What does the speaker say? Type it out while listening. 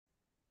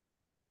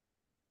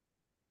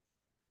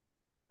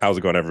How's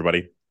it going,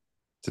 everybody?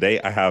 Today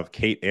I have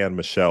Kait and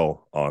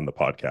Michelle on the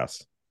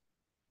podcast.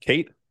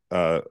 Kait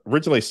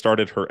originally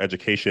started her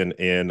education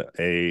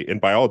in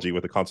biology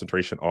with a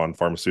concentration on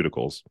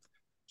pharmaceuticals.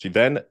 She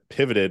then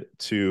pivoted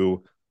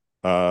to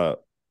uh,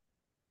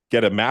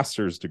 get a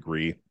master's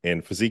degree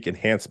in physique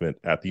enhancement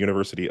at the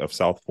University of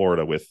South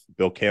Florida with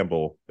Bill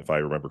Campbell, if I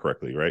remember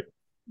correctly, right?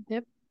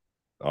 Yep.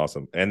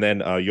 Awesome. And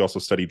then you also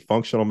studied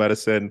functional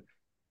medicine,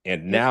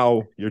 and Yep.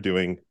 now you're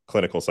doing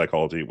clinical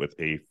psychology with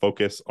a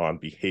focus on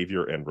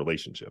behavior and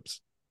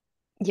relationships.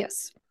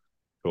 Yes.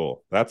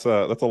 Cool. That's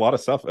a lot of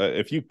stuff.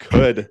 If you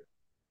could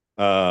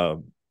uh,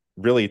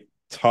 really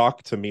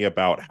talk to me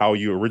about how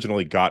you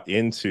originally got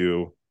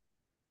into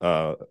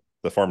uh,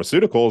 the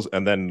pharmaceuticals,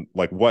 and then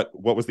like what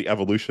was the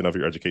evolution of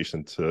your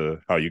education to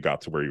how you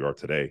got to where you are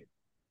today?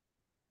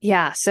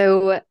 Yeah.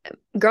 So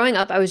growing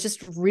up, I was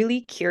just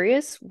really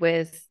curious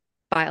with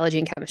biology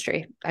and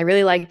chemistry. I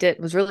really liked it,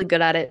 was really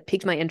good at it,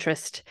 piqued my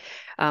interest.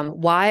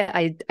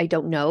 Why I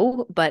don't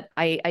know, but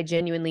I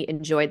genuinely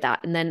enjoyed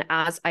that. And then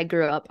as I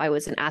grew up, I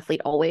was an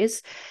athlete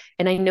always.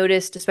 And I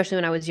noticed, especially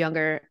when I was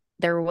younger,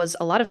 there was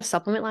a lot of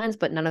supplement lines,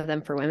 but none of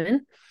them for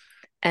women.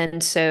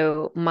 And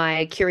so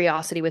my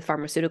curiosity with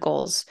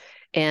pharmaceuticals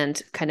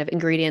and kind of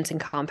ingredients and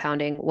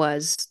compounding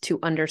was to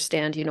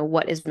understand,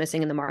 what is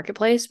missing in the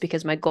marketplace,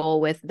 because my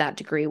goal with that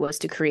degree was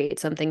to create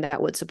something that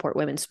would support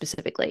women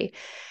specifically.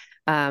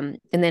 And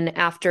then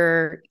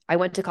after I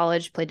went to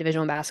college, played division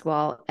one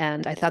basketball,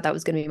 and I thought that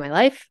was going to be my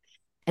life.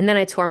 And then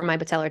I tore my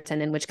patellar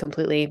tendon, which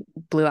completely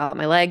blew out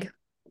my leg.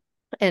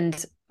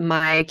 And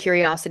my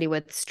curiosity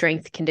with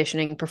strength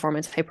conditioning,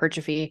 performance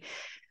hypertrophy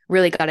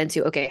really got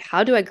into, okay,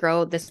 how do I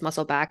grow this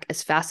muscle back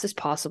as fast as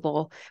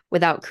possible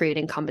without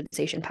creating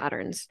compensation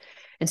patterns?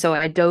 And so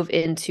I dove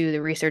into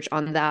the research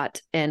on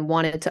that and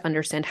wanted to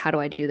understand, how do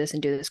I do this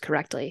and do this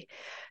correctly?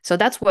 So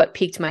that's what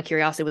piqued my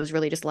curiosity, was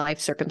really just life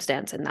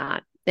circumstance in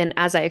that. And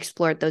as I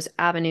explored those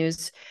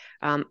avenues,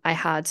 I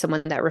had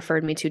someone that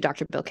referred me to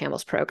Dr. Bill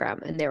Campbell's program,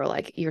 and they were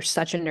like, "You're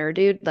such a nerd,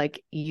 dude.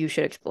 Like, you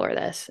should explore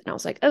this." And I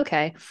was like,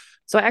 "Okay."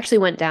 So I actually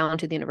went down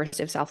to the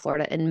University of South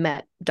Florida and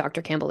met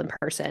Dr. Campbell in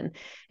person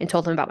and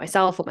told him about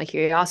myself, what my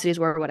curiosities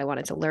were, what I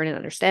wanted to learn and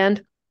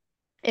understand.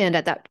 And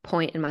at that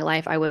point in my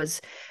life, I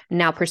was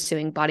now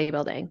pursuing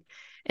bodybuilding.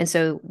 And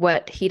so,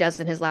 what he does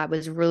in his lab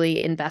was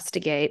really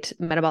investigate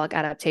metabolic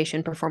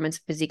adaptation, performance,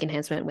 physique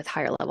enhancement with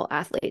higher level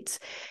athletes.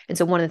 And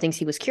so, one of the things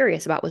he was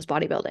curious about was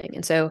bodybuilding.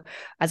 And so,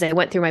 as I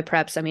went through my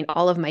preps, I mean,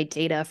 all of my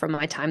data from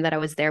my time that I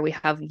was there, we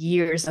have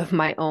years of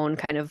my own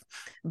kind of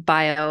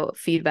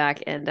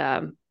biofeedback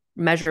and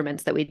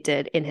measurements that we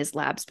did in his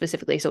lab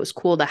specifically. So it was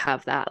cool to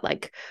have that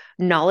like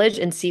knowledge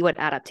and see what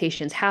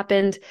adaptations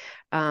happened.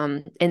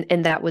 And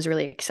that was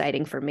really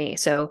exciting for me.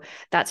 So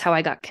that's how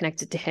I got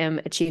connected to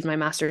him, achieved my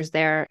master's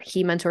there.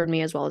 He mentored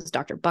me, as well as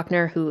Dr.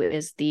 Buckner, who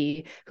runs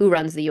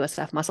the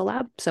USF Muscle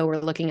Lab. So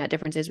we're looking at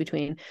differences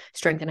between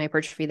strength and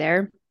hypertrophy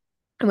there,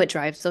 and what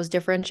drives those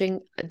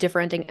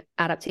differentiating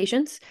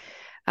adaptations.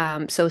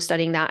 So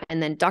studying that.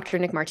 And then Dr.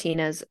 Nick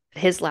Martinez,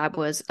 his lab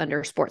was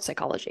under sports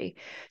psychology.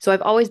 So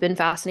I've always been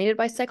fascinated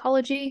by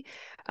psychology,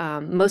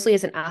 mostly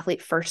as an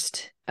athlete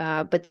first.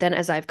 But then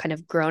as I've kind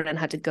of grown and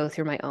had to go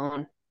through my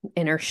own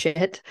inner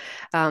shit,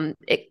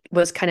 it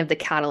was kind of the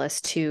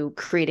catalyst to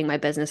creating my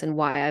business and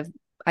why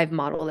I've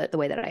modeled it the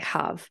way that I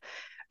have.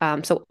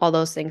 So all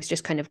those things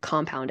just kind of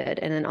compounded.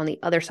 And then on the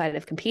other side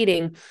of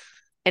competing,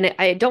 and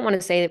I don't want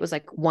to say it was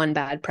like one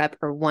bad prep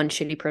or one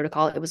shitty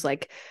protocol. It was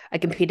like I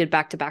competed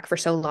back to back for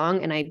so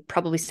long, and I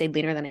probably stayed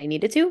leaner than I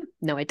needed to.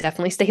 No, I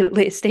definitely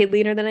stayed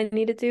leaner than I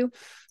needed to.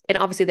 And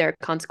obviously there are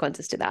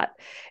consequences to that.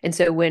 And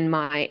so when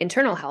my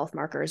internal health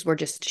markers were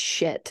just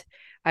shit,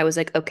 I was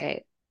like,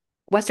 okay,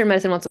 Western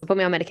medicine wants to put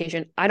me on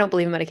medication. I don't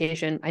believe in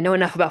medication. I know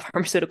enough about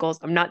pharmaceuticals.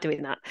 I'm not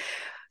doing that.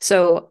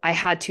 So I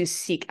had to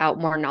seek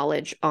out more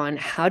knowledge on,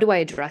 how do I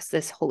address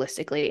this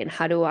holistically, and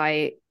how do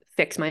I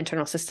fix my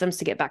internal systems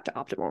to get back to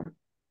optimal.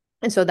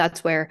 And so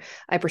that's where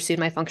I pursued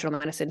my functional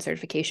medicine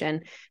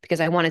certification, because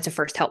I wanted to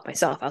first help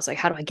myself. I was like,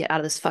 how do I get out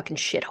of this fucking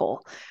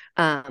shithole?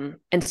 And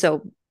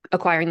so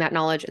acquiring that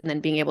knowledge and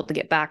then being able to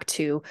get back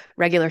to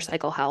regular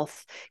cycle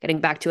health, getting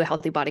back to a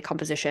healthy body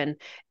composition,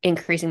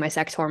 increasing my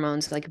sex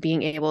hormones, like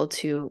being able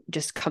to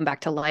just come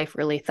back to life.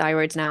 Really,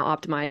 thyroid's now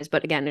optimized.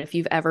 But again, if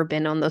you've ever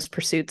been on those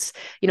pursuits,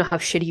 you know how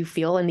shitty you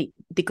feel and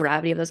the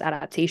gravity of those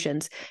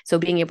adaptations. So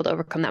being able to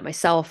overcome that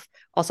myself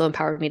also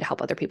empowered me to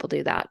help other people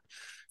do that.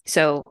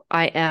 So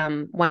I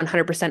am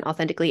 100%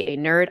 authentically a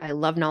nerd. I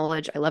love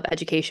knowledge. I love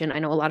education. I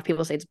know a lot of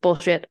people say it's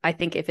bullshit. I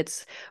think if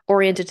it's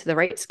oriented to the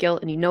right skill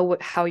and you know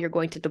how you're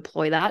going to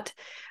deploy that,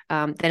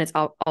 then it's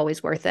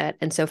always worth it.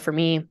 And so for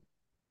me,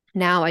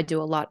 now I do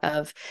a lot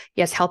of,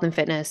 yes, health and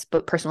fitness,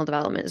 but personal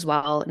development as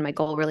well. And my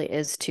goal really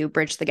is to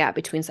bridge the gap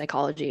between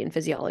psychology and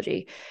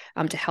physiology,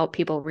 to help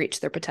people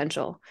reach their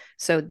potential.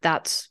 So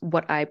that's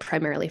what I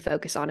primarily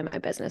focus on in my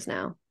business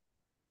now.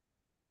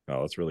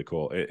 Oh, that's really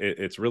cool.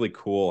 It's really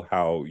cool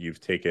how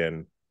you've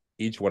taken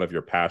each one of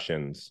your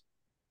passions,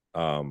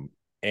 um,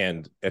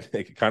 and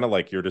kind of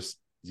like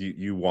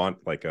you want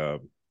like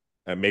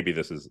and maybe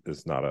this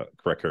is not a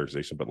correct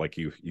characterization, but like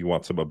you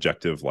want some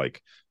objective,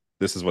 like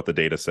this is what the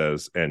data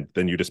says, and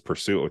then you just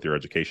pursue it with your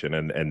education,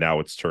 and now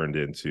it's turned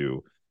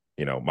into,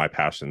 my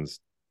passions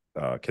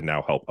can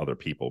now help other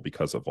people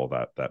because of all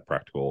that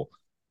practical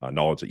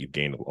knowledge that you've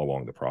gained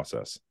along the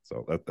process.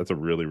 So that's a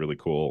really really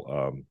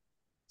cool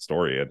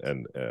story,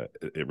 and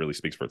it really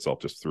speaks for itself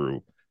just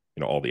through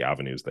all the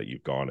avenues that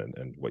you've gone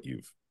and what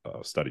you've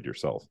studied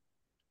yourself.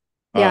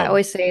 Yeah, I Um,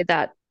 always say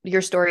that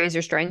your story is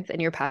your strength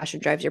and your passion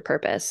drives your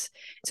purpose.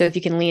 So if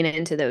you can lean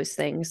into those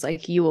things,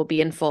 like you will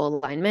be in full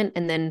alignment,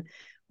 and then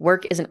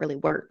work isn't really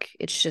work.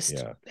 It's just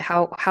yeah,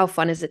 how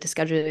fun is it to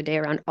schedule your day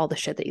around all the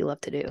shit that you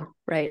love to do,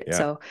 right? yeah,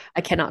 So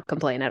I cannot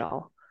complain at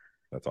all.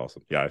 that's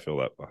awesome. Yeah, I feel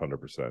that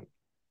 100%.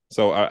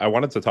 So I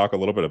wanted to talk a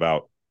little bit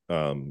about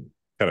kind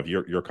of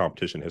your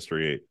competition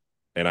history,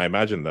 and I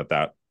imagine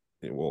that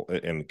well,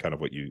 and kind of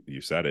what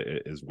you said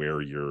is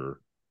where your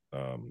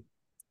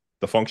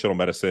the functional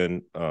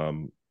medicine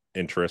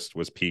interest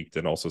was peaked,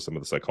 and also some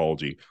of the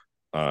psychology.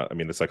 I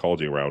mean, the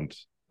psychology around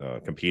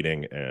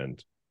competing,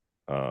 and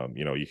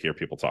you hear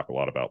people talk a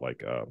lot about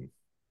like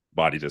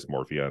body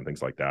dysmorphia and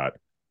things like that,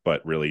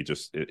 but really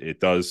just it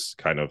does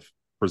kind of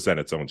present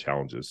its own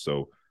challenges.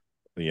 So,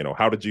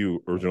 how did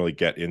you originally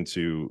get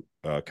into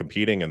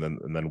competing, and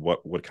then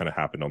what kind of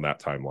happened on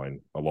that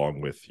timeline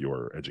along with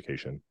your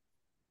education?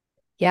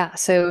 Yeah.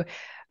 So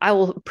I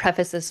will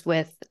preface this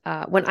with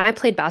when I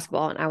played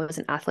basketball and I was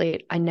an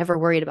athlete, I never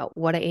worried about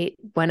what I ate,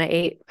 when I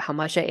ate, how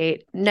much I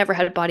ate, never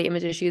had body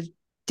image issues,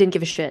 didn't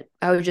give a shit.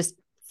 I would just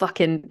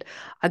fucking,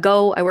 I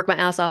go, I work my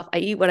ass off, I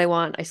eat what I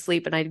want, I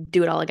sleep, and I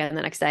do it all again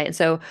the next day. And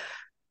so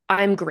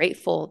I'm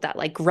grateful that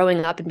like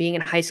growing up and being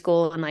in high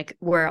school and like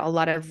where a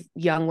lot of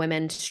young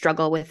women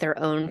struggle with their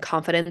own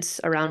confidence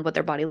around what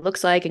their body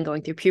looks like and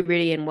going through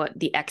puberty and what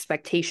the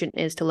expectation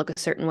is to look a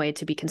certain way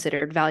to be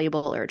considered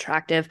valuable or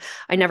attractive.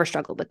 I never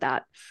struggled with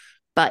that.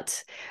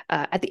 But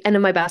at the end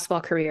of my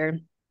basketball career,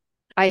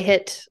 I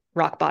hit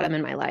rock bottom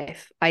in my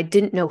life. I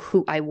didn't know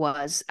who I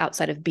was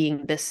outside of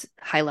being this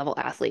high level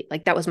athlete.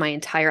 Like that was my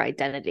entire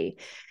identity.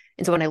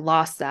 And so when I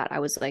lost that, I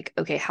was like,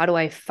 okay, how do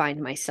I find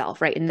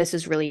myself? Right. And this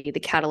is really the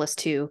catalyst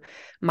to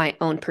my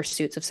own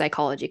pursuits of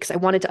psychology because I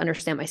wanted to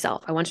understand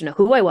myself. I wanted to know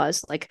who I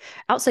was, like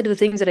outside of the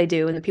things that I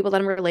do and the people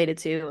that I'm related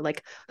to,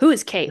 like who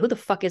is Kate? Who the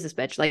fuck is this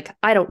bitch? Like,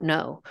 I don't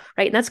know.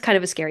 Right. And that's kind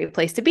of a scary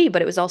place to be,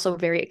 but it was also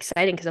very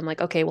exciting because I'm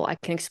like, okay, well, I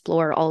can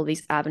explore all of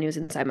these avenues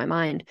inside my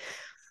mind.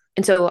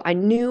 And so I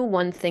knew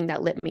one thing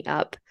that lit me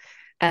up.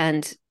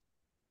 And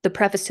the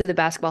preface to the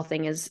basketball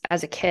thing is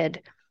as a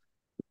kid,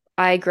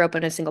 I grew up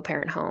in a single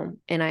parent home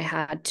and I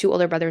had two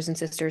older brothers and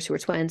sisters who were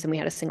twins and we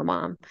had a single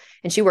mom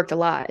and she worked a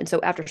lot. And so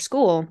after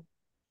school,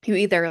 you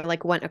either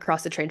like went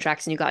across the train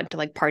tracks and you got into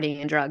like partying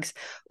and drugs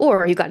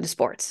or you got into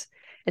sports.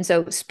 And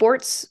so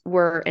sports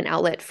were an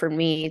outlet for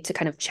me to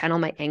kind of channel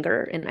my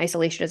anger and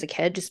isolation as a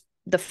kid, just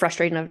the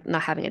frustration of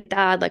not having a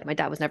dad. Like my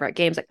dad was never at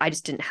games. Like I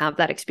just didn't have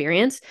that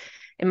experience.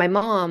 And my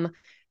mom,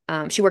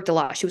 she worked a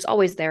lot. She was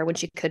always there when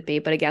she could be,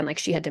 but again, like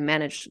she had to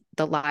manage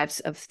the lives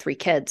of three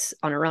kids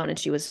on her own, and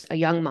she was a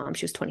young mom.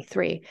 She was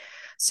 23,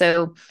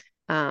 so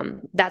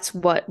that's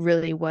what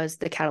really was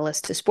the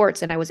catalyst to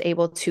sports. And I was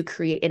able to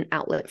create an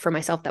outlet for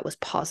myself that was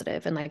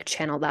positive and like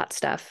channel that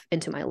stuff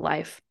into my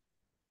life.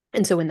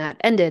 And so when that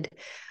ended,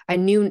 I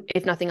knew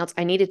if nothing else,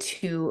 I needed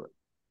to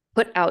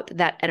put out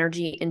that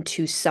energy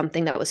into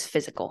something that was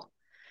physical.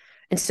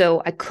 And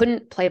so I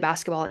couldn't play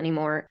basketball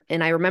anymore.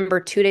 And I remember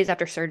 2 days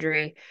after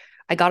surgery,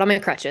 I got on my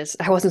crutches.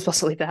 I wasn't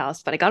supposed to leave the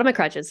house, but I got on my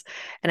crutches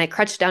and I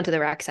crutched down to the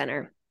rec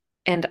center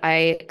and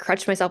I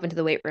crutched myself into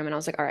the weight room. And I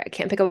was like, all right, I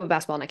can't pick up a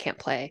basketball and I can't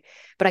play,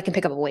 but I can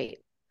pick up a weight.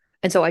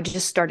 And so I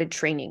just started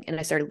training and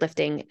I started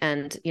lifting.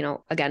 And,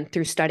 again,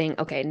 through studying,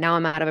 okay, now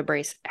I'm out of a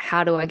brace.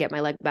 How do I get my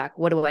leg back?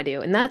 What do I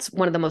do? And that's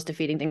one of the most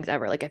defeating things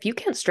ever. Like, if you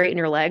can't straighten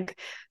your leg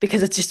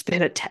because it's just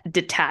been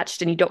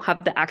detached and you don't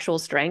have the actual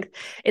strength,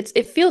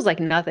 it feels like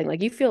nothing.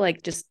 Like, you feel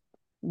like just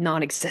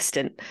non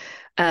existent.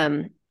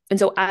 And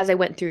so as I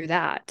went through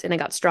that and I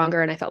got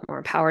stronger and I felt more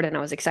empowered and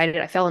I was excited,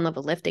 I fell in love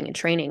with lifting and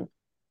training.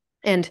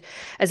 And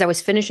as I was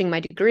finishing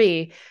my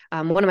degree,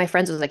 one of my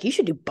friends was like, you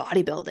should do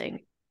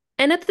bodybuilding.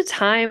 And at the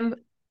time,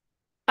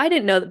 I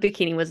didn't know that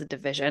bikini was a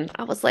division.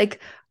 I was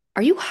like,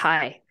 are you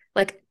high?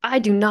 Like, I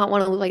do not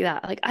want to look like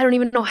that. Like, I don't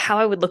even know how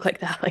I would look like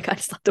that. Like, I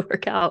just love to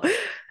work out.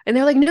 And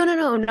they're like, no, no,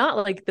 no, not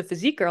like the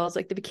physique girls,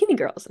 like the bikini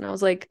girls. And I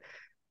was like,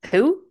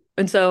 who?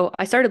 And so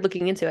I started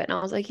looking into it and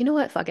I was like, you know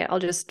what? Fuck it. I'll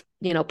just,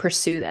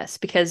 pursue this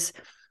because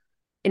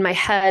in my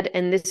head,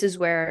 and this is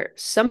where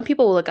some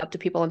people will look up to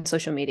people on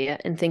social media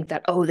and think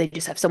that, oh, they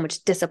just have so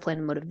much discipline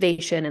and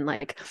motivation. And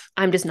like,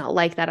 I'm just not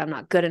like that. I'm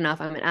not good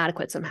enough. I'm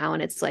inadequate somehow.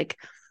 And it's like,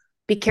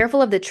 be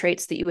careful of the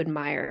traits that you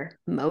admire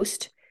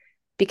most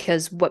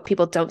because what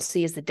people don't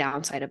see is the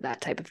downside of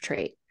that type of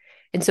trait.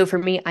 And so for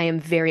me, I am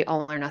very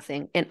all or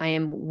nothing and I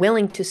am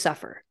willing to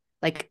suffer.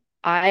 Like,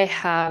 I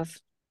have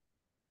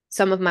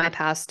some of my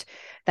past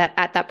that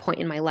at that point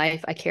in my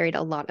life, I carried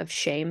a lot of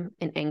shame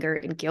and anger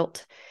and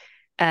guilt.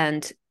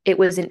 And it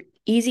was an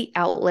easy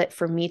outlet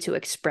for me to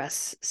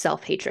express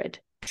self hatred,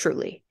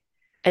 truly.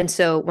 And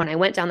so when I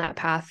went down that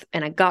path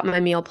and I got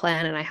my meal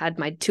plan and I had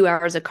my 2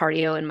 hours of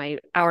cardio and my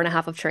hour and a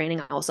half of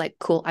training, I was like,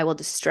 cool, I will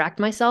distract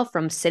myself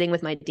from sitting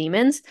with my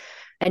demons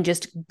and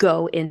just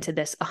go into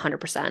this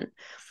 100%.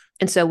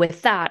 And so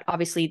with that,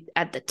 obviously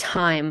at the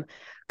time,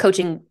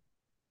 coaching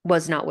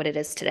was not what it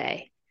is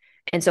today.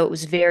 And so it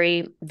was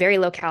very, very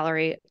low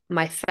calorie.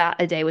 My fat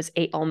a day was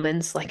 8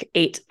 almonds, like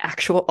 8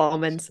 actual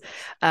almonds.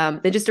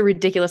 Then just a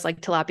ridiculous like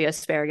tilapia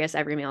asparagus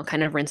every meal,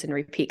 kind of rinse and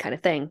repeat kind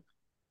of thing.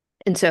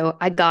 And so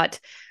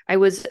I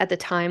was at the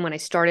time when I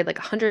started like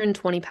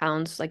 120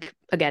 pounds, like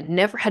again,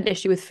 never had an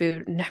issue with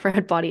food, never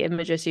had body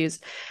image issues.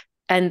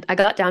 And I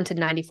got down to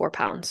 94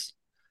 pounds.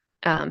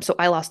 So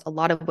I lost a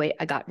lot of weight.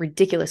 I got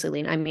ridiculously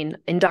lean. I mean,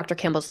 in Dr.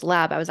 Campbell's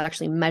lab, I was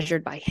actually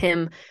measured by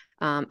him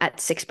at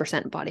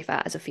 6% body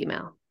fat as a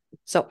female.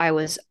 So I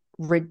was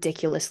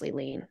ridiculously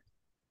lean.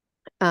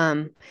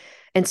 Um,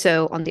 and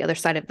so on the other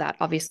side of that,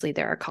 obviously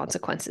there are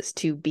consequences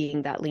to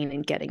being that lean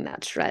and getting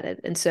that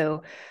shredded. And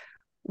so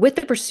with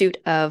the pursuit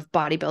of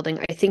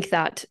bodybuilding, I think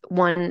that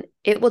one,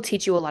 it will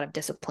teach you a lot of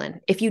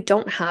discipline. If you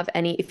don't have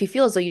any, if you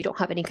feel as though you don't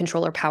have any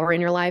control or power in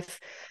your life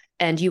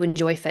and you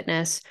enjoy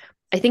fitness,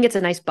 I think it's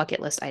a nice bucket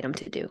list item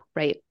to do,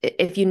 right?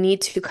 If you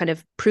need to kind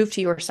of prove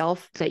to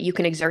yourself that you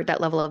can exert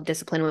that level of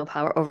discipline and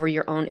willpower over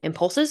your own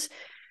impulses,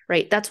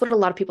 right? That's what a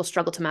lot of people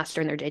struggle to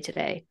master in their day to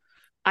day.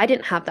 I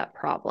didn't have that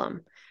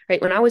problem,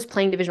 right? When I was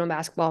playing Division 1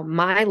 basketball,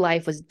 my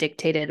life was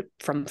dictated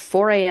from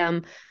 4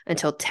 a.m.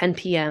 until 10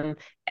 p.m.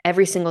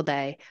 every single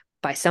day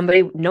by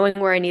somebody knowing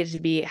where I needed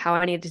to be, how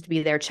I needed to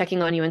be there,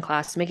 checking on you in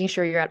class, making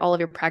sure you're at all of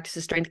your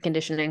practices, strength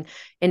conditioning,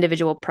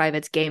 individual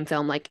privates, game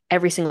film, like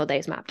every single day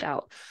is mapped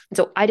out. And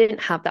so I didn't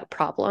have that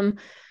problem.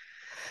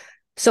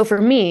 So for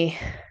me,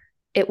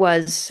 it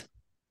was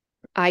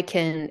I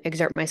can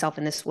exert myself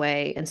in this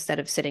way instead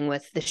of sitting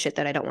with the shit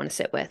that I don't want to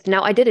sit with.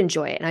 Now, I did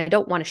enjoy it and I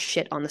don't want to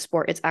shit on the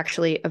sport. It's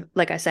actually,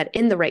 like I said,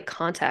 in the right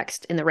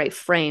context, in the right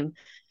frame.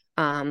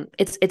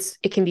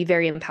 It can be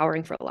very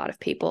empowering for a lot of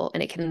people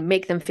and it can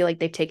make them feel like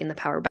they've taken the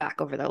power back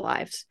over their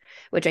lives,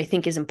 which I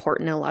think is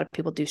important. And a lot of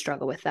people do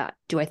struggle with that.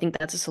 Do I think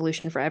that's a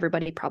solution for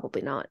everybody?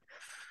 Probably not.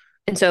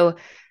 And so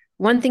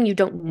one thing you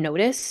don't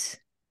notice,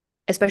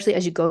 especially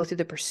as you go through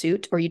the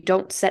pursuit, or you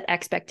don't set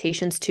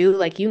expectations too,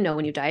 like,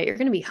 when you diet, you're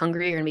going to be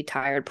hungry, you're going to be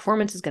tired,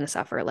 performance is going to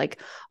suffer,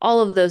 like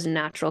all of those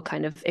natural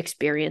kind of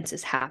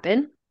experiences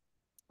happen.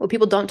 What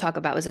people don't talk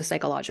about is the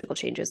psychological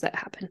changes that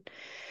happen.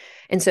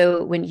 And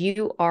so when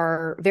you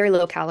are very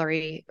low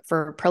calorie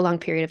for a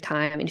prolonged period of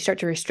time and you start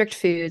to restrict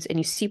foods and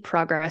you see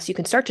progress, you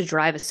can start to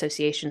drive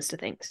associations to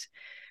things,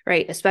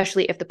 right?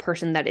 Especially if the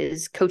person that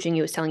is coaching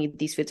you is telling you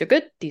these foods are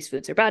good, these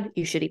foods are bad,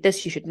 you should eat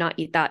this, you should not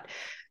eat that.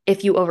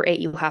 If you overate,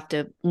 you have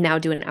to now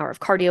do an hour of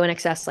cardio in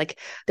excess. Like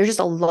there's just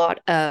a lot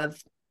of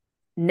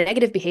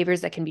negative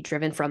behaviors that can be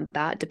driven from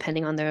that,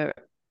 depending on the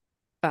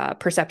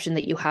perception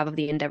that you have of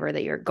the endeavor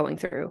that you're going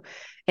through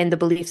and the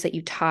beliefs that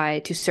you tie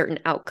to certain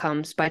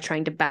outcomes by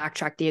trying to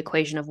backtrack the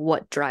equation of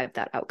what drive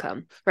that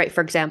outcome, right?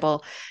 For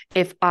example,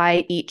 if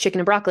I eat chicken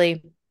and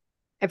broccoli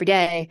every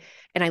day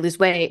and I lose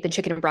weight, then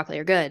chicken and broccoli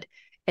are good.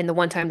 And the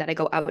one time that I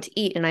go out to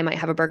eat and I might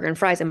have a burger and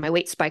fries and my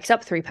weight spikes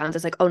up 3 pounds,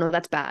 it's like, oh no,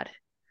 that's bad,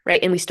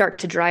 right? And we start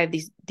to drive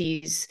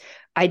these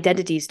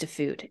identities to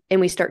food and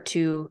we start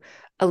to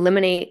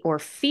eliminate or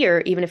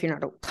fear, even if you're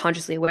not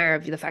consciously aware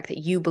of the fact that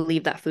you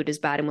believe that food is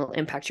bad and will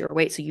impact your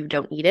weight, so you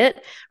don't eat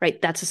it,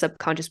 right? That's a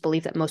subconscious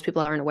belief that most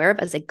people aren't aware of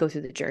as they go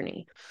through the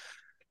journey.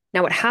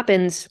 Now, what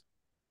happens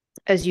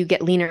as you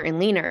get leaner and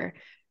leaner,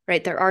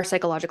 right? There are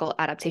psychological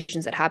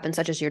adaptations that happen,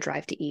 such as your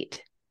drive to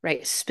eat,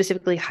 right?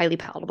 Specifically, highly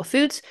palatable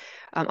foods.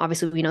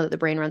 Obviously, we know that the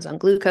brain runs on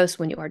glucose.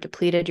 When you are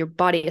depleted, your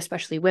body,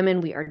 especially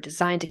women, we are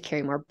designed to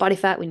carry more body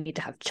fat. We need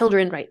to have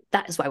children, right?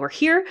 That is why we're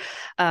here.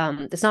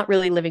 It's not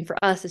really living for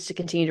us. It's to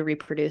continue to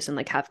reproduce and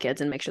like have kids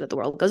and make sure that the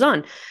world goes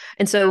on.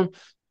 And so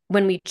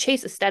when we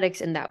chase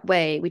aesthetics in that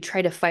way, we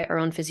try to fight our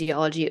own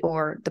physiology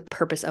or the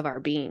purpose of our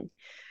being.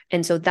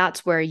 And so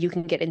that's where you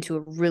can get into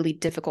a really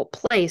difficult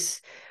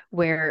place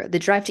where the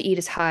drive to eat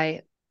is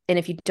high. And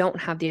if you don't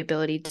have the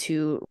ability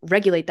to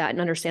regulate that and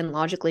understand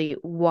logically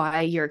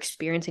why you're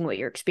experiencing what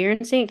you're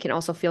experiencing, it can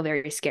also feel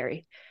very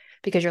scary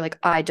because you're like,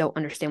 I don't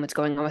understand what's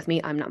going on with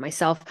me. I'm not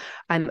myself.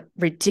 I'm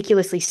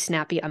ridiculously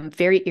snappy. I'm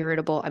very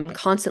irritable. I'm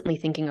constantly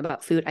thinking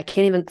about food. I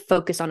can't even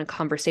focus on a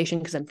conversation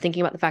because I'm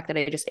thinking about the fact that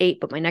I just ate,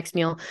 but my next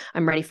meal,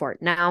 I'm ready for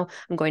it now.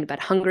 I'm going to bed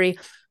hungry.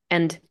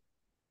 And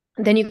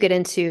then you get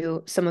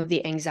into some of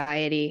the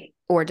anxiety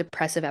or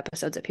depressive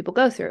episodes that people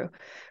go through,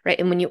 right?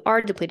 And when you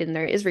are depleted, and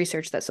there is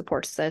research that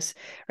supports this,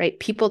 right?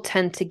 People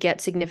tend to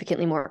get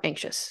significantly more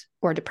anxious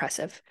or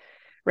depressive,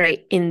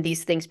 right? In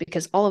these things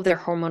because all of their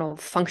hormonal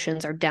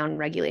functions are down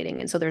regulating.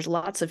 And so there's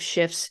lots of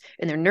shifts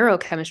in their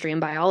neurochemistry and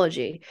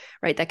biology,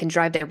 right? That can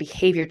drive their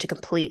behavior to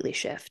completely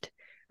shift.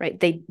 Right.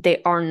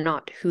 They are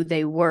not who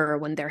they were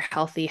when they're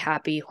healthy,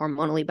 happy,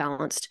 hormonally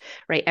balanced,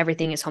 right?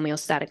 Everything is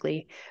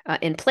homeostatically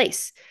in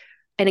place.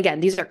 And again,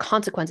 these are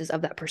consequences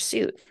of that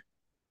pursuit.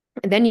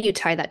 And then you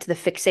tie that to the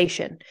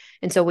fixation.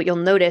 And so what you'll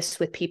notice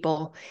with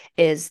people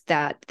is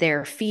that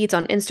their feeds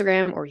on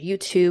Instagram or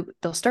YouTube,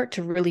 they'll start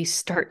to really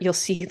start, you'll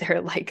see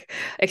their like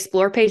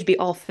explore page be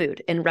all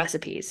food and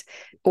recipes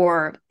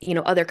or,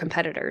 other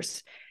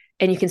competitors.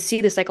 And you can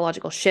see the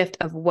psychological shift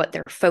of what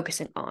they're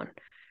focusing on,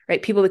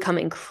 right? People become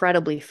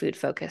incredibly food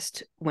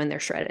focused when they're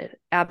shredded.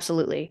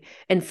 Absolutely.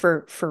 And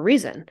for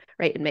reason,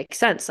 right? It makes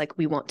sense. Like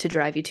we want to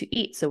drive you to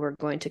eat. So we're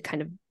going to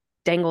kind of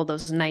dangle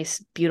those nice,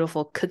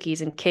 beautiful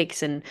cookies and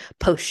cakes and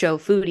post show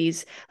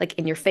foodies like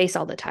in your face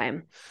all the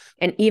time.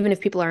 And even if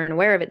people aren't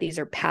aware of it, these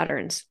are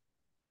patterns.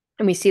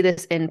 And we see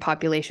this in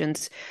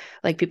populations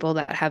like people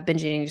that have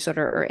binge eating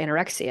disorder or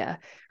anorexia,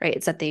 right?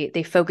 It's that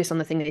they focus on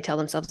the thing they tell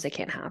themselves they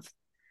can't have.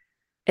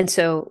 And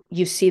so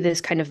you see this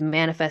kind of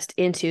manifest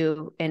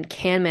into and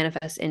can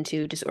manifest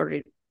into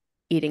disordered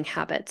eating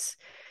habits.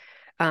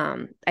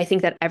 I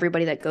think that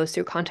everybody that goes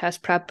through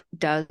contest prep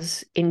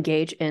does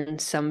engage in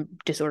some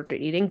disordered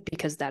eating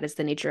because that is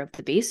the nature of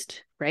the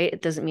beast, right?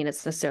 It doesn't mean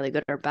it's necessarily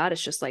good or bad.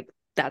 It's just like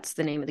that's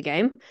the name of the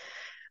game.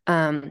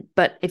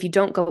 But if you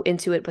don't go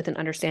into it with an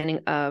understanding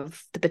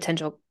of the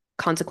potential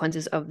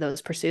consequences of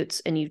those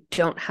pursuits and you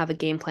don't have a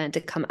game plan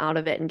to come out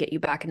of it and get you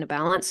back into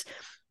balance,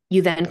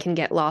 you then can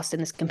get lost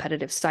in this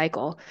competitive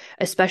cycle,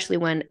 especially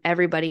when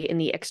everybody in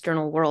the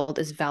external world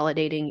is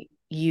validating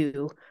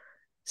you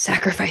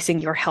sacrificing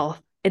your health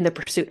in the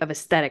pursuit of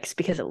aesthetics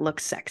because it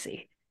looks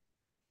sexy.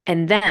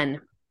 And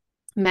then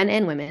men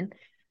and women,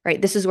 right?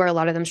 This is where a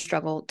lot of them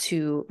struggle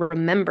to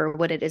remember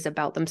what it is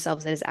about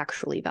themselves that is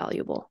actually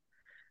valuable,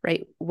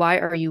 right? Why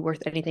are you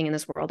worth anything in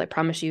this world? I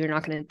promise you, you're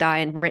not going to die.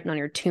 And written on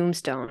your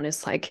tombstone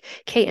is like,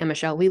 Kait and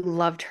Michelle, we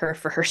loved her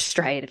for her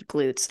striated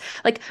glutes.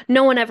 Like,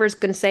 no one ever is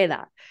going to say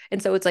that.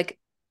 And so it's like,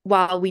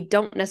 while we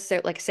don't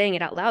necessarily like saying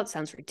it out loud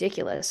sounds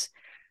ridiculous,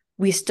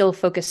 we still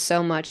focus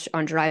so much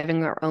on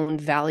driving our own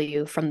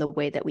value from the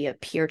way that we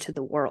appear to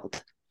the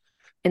world.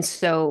 And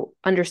so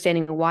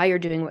understanding why you're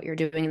doing what you're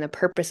doing and the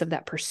purpose of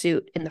that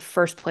pursuit in the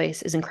first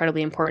place is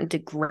incredibly important to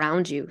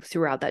ground you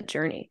throughout that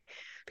journey.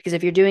 Because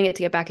if you're doing it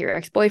to get back at your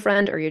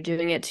ex-boyfriend or you're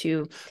doing it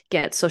to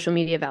get social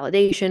media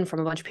validation from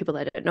a bunch of people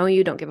that don't know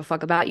you, don't give a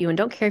fuck about you, and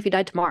don't care if you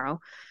died tomorrow,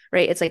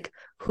 right? It's like,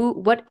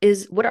 what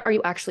are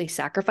you actually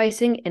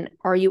sacrificing? And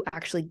are you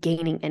actually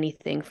gaining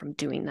anything from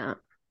doing that?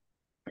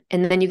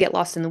 And then you get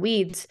lost in the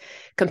weeds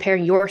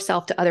comparing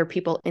yourself to other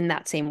people in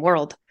that same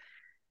world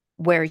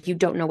where you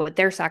don't know what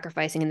they're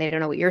sacrificing and they don't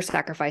know what you're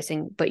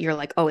sacrificing, but you're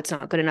like, oh, it's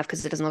not good enough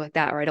because it doesn't look like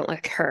that, or I don't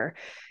like her.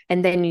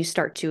 And then you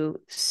start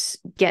to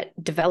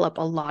develop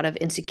a lot of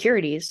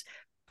insecurities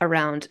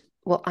around,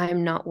 well,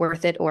 I'm not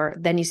worth it. Or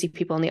then you see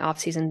people in the off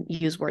season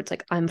use words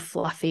like I'm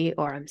fluffy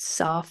or I'm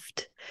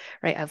soft,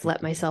 right? I've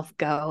let myself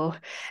go.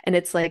 And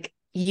it's like,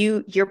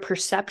 your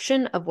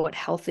perception of what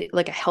healthy,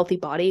 like a healthy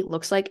body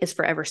looks like is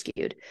forever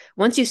skewed.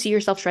 Once you see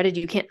yourself shredded,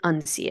 you can't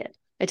unsee it.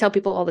 I tell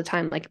people all the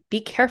time, like,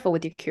 be careful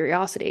with your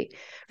curiosity,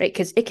 right?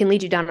 Because it can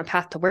lead you down a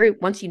path to where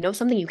once you know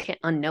something, you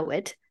can't unknow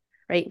it,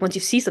 right? Once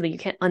you see something, you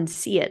can't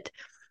unsee it.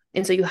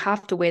 And so you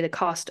have to weigh the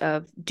cost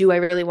of, do I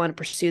really want to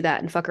pursue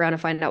that and fuck around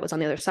and find out what's on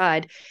the other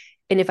side?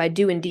 And if I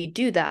do indeed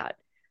do that,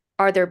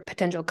 are there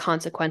potential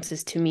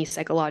consequences to me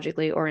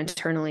psychologically or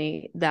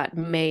internally that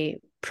may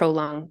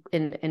prolong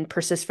and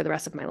persist for the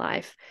rest of my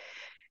life?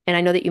 And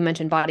I know that you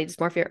mentioned body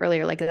dysmorphia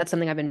earlier. Like that's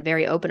something I've been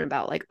very open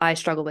about. Like I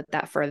struggled with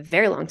that for a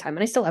very long time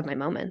and I still have my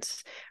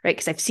moments, right?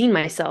 Because I've seen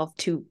myself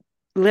to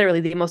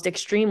literally the most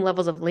extreme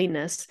levels of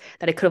leanness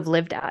that I could have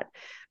lived at.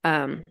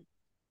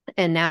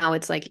 And now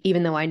it's like,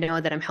 even though I know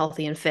that I'm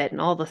healthy and fit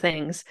and all the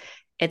things,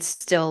 it's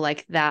still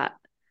like that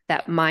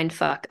mind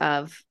fuck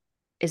of,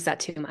 is that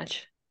too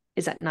much?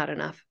 Is that not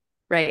enough?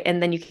 Right.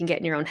 And then you can get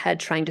in your own head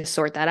trying to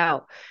sort that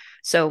out.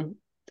 So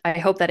I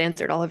hope that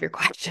answered all of your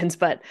questions,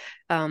 but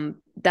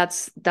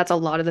that's a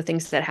lot of the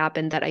things that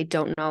happen that I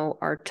don't know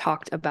are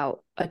talked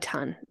about a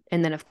ton.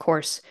 And then of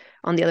course,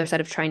 on the other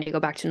side of trying to go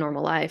back to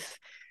normal life,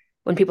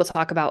 when people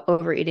talk about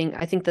overeating,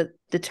 I think that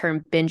the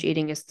term binge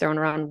eating is thrown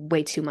around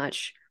way too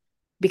much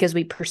because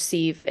we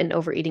perceive an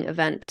overeating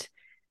event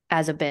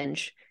as a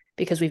binge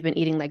because we've been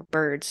eating like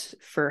birds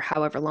for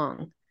however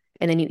long.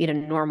 And then you eat a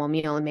normal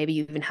meal and maybe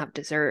you even have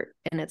dessert.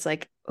 And it's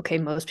like, okay,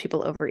 most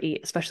people overeat,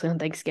 especially on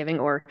Thanksgiving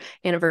or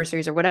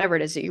anniversaries or whatever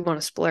it is that you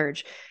want to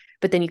splurge.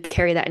 But then you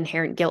carry that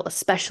inherent guilt,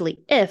 especially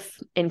if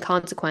in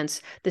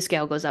consequence, the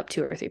scale goes up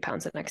 2 or 3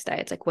 pounds the next day.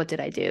 It's like, what did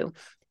I do?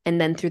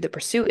 And then through the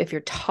pursuit, if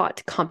you're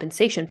taught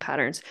compensation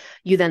patterns,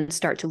 you then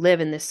start to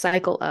live in this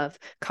cycle of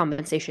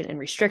compensation and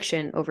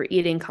restriction,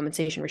 overeating,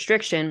 compensation,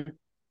 restriction,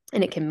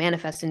 and it can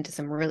manifest into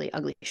some really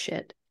ugly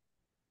shit.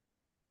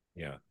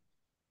 Yeah.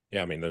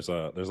 Yeah. I mean, there's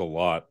a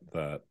lot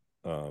that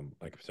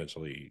I could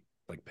potentially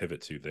like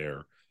pivot to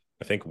there.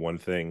 I think one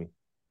thing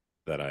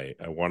that I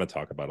want to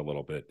talk about a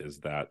little bit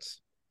is that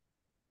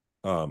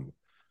um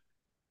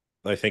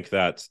I think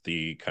that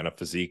the kind of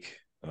physique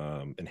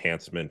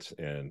enhancement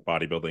and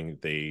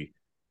bodybuilding, they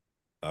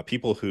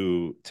people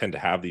who tend to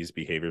have these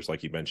behaviors,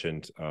 like you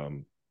mentioned,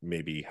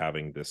 maybe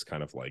having this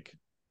kind of like,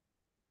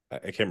 I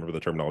can't remember the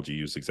terminology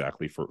used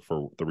exactly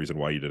for the reason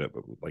why you did it,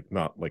 but like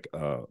not like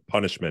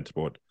punishment,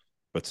 but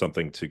but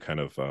something to kind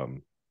of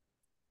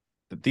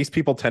these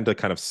people tend to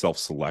kind of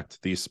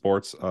self-select these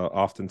sports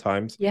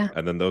oftentimes, Yeah.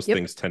 and then those Yep.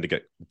 things tend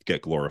to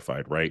get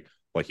glorified, right?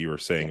 Like you were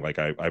saying, Yep.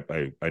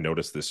 like I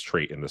noticed this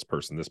trait in this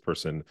person. This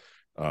person,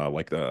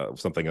 like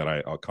something that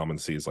I commonly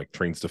see is like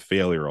trains to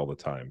failure all the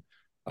time.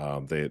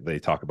 They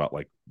talk about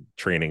like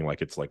training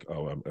like it's like,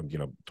 oh,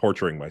 I'm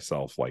torturing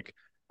myself, like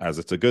as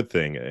it's a good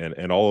thing,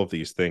 and all of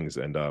these things.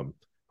 And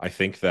I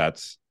think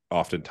that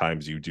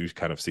oftentimes you do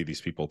kind of see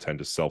these people tend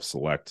to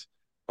self-select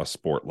a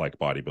sport like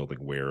bodybuilding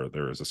where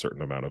there is a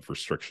certain amount of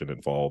restriction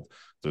involved.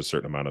 There's a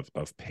certain amount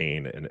of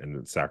pain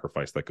and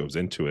sacrifice that goes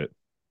into it.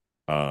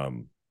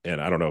 And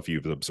I don't know if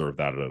you've observed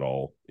that at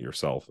all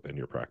yourself in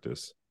your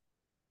practice.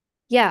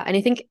 Yeah. And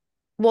I think,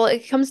 well,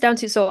 it comes down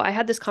to, so I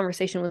had this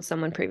conversation with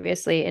someone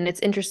previously, and it's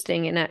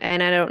interesting. And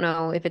I don't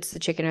know if it's the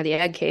chicken or the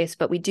egg case,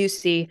 but we do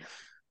see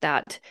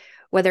that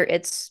whether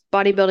it's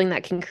bodybuilding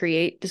that can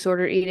create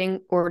disordered eating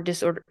or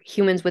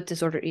humans with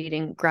disordered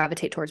eating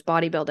gravitate towards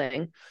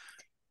bodybuilding.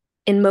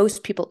 In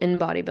most people in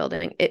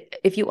bodybuilding,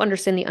 if you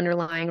understand the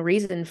underlying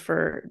reason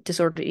for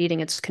disordered eating,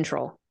 it's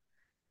control.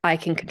 I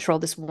can control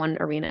this one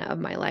arena of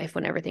my life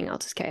when everything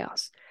else is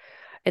chaos.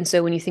 And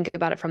so when you think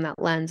about it from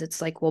that lens,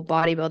 it's like, well,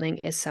 bodybuilding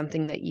is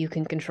something that you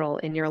can control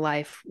in your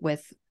life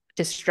with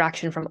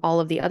distraction from all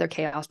of the other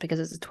chaos because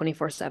it's a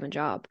 24/7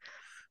 job.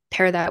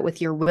 Pair that with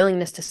your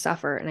willingness to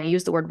suffer. And I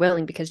use the word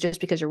willing because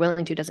just because you're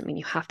willing to doesn't mean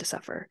you have to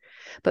suffer.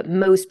 But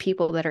most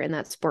people that are in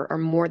that sport are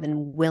more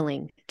than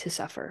willing to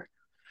suffer.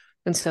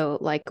 And so,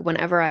 like,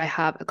 whenever I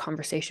have a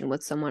conversation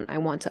with someone, I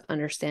want to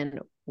understand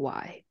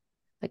why.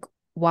 Like,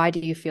 why do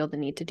you feel the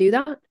need to do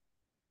that?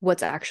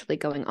 What's actually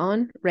going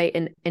on, right?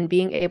 And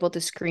being able to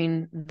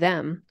screen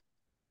them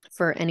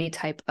for any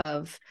type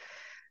of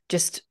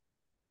just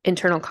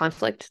internal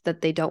conflict that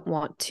they don't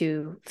want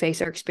to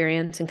face or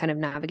experience and kind of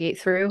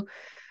navigate through,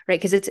 right?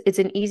 Because it's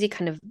an easy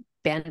kind of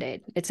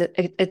band-aid.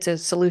 It's a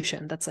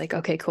solution that's like,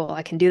 okay, cool,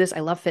 I can do this.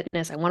 I love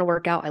fitness. I want to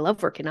work out. I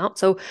love working out.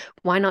 So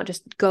why not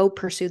just go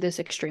pursue this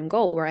extreme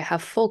goal where I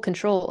have full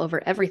control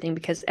over everything,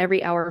 because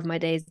every hour of my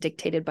day is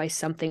dictated by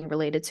something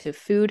related to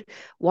food,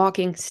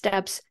 walking,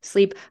 steps,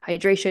 sleep,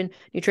 hydration,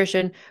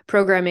 nutrition,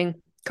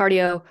 programming,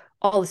 cardio,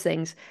 all these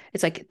things.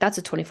 It's like that's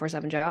a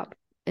 24/7 job.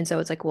 And so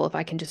it's like, well, if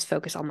I can just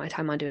focus all my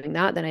time on doing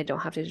that, then I don't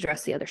have to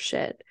address the other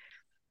shit.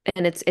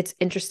 And it's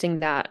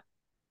interesting that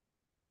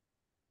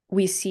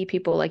we see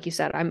people, like you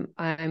said,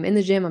 I'm in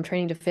the gym, I'm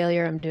training to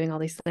failure, I'm doing all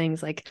these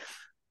things. Like,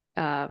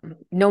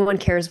 no one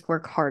cares,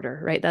 work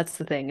harder, right? That's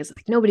the thing, is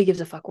like nobody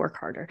gives a fuck, work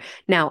harder.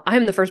 Now,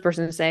 I'm the first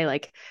person to say,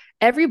 like,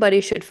 everybody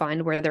should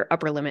find where their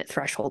upper limit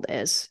threshold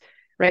is,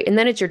 right? And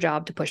then it's your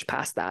job to push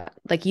past that.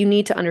 Like, you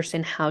need to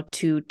understand how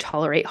to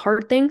tolerate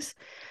hard things,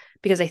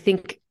 because I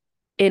think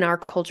in our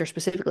culture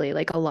specifically,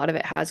 like a lot of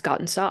it has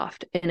gotten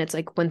soft. And it's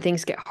like when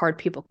things get hard,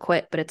 people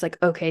quit. But it's like,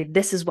 okay,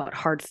 this is what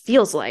hard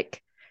feels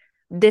like.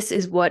 This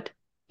is what,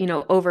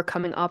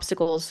 overcoming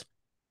obstacles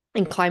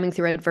and climbing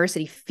through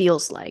adversity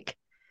feels like.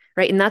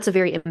 Right. And that's a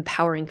very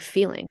empowering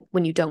feeling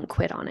when you don't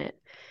quit on it.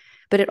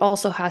 But it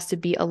also has to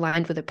be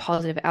aligned with a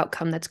positive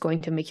outcome that's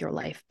going to make your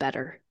life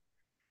better.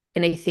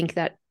 And I think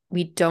that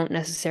we don't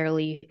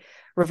necessarily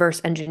reverse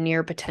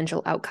engineer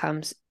potential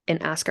outcomes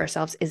and ask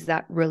ourselves, is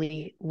that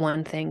really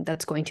one thing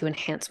that's going to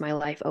enhance my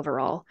life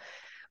overall?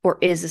 Or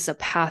is this a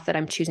path that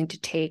I'm choosing to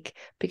take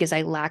because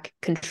I lack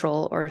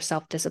control or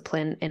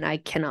self-discipline and I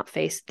cannot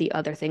face the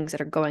other things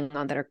that are going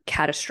on that are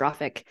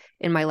catastrophic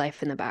in my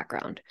life in the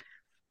background?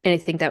 And I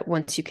think that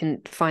once you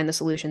can find the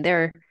solution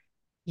there,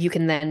 you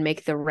can then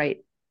make the right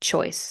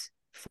choice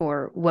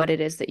for what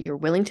it is that you're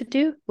willing to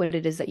do, what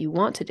it is that you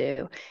want to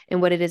do,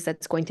 and what it is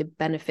that's going to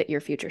benefit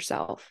your future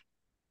self.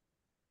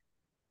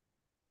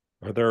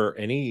 Are there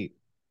any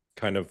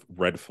kind of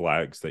red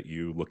flags that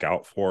you look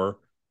out for?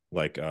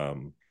 Like,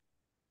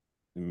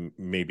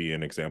 maybe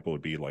an example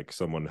would be like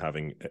someone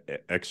having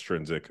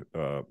extrinsic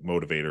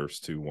motivators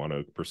to want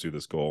to pursue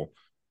this goal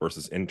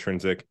versus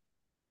intrinsic.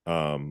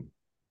 Um,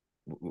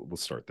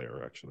 let's start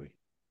there, actually.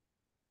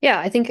 Yeah,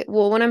 I think,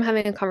 well, when I'm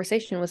having a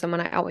conversation with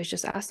someone, I always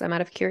just ask them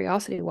out of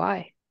curiosity,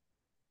 why?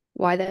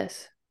 Why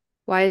this?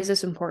 Why is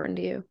this important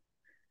to you?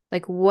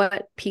 Like,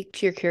 what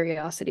piqued your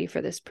curiosity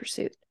for this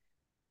pursuit?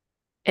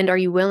 And are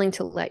you willing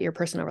to let your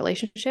personal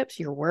relationships,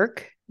 your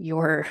work,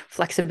 your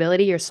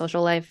flexibility, your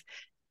social life,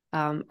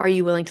 are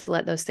you willing to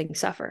let those things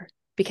suffer?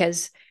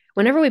 Because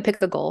whenever we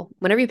pick a goal,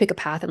 whenever you pick a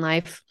path in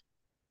life,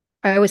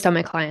 I always tell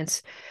my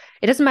clients,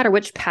 it doesn't matter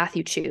which path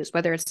you choose,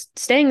 whether it's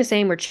staying the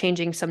same or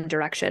changing some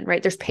direction,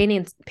 right? There's pain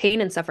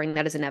and suffering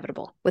that is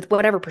inevitable with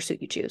whatever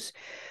pursuit you choose,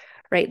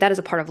 right? That is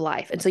a part of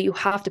life. And so you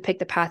have to pick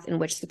the path in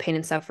which the pain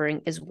and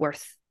suffering is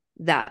worth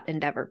that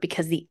endeavor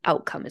because the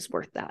outcome is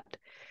worth that.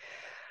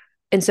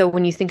 And so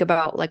when you think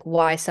about like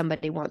why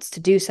somebody wants to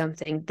do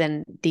something,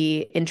 then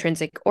the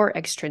intrinsic or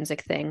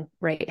extrinsic thing,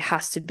 right,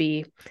 has to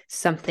be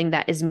something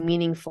that is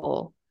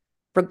meaningful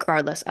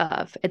regardless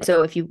of. And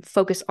so if you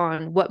focus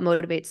on what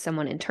motivates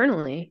someone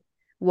internally,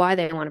 why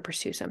they want to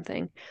pursue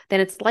something,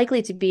 then it's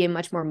likely to be a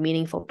much more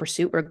meaningful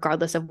pursuit,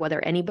 regardless of whether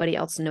anybody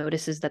else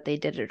notices that they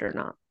did it or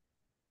not.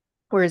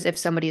 Whereas if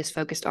somebody is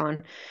focused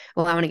on,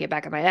 well, I want to get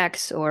back at my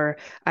ex, or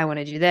I want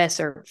to do this,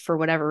 or for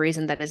whatever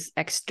reason that is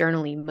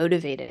externally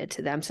motivated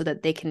to them so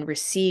that they can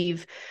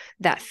receive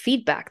that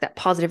feedback, that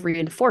positive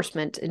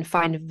reinforcement, and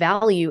find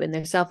value in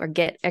themselves or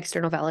get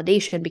external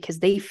validation because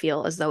they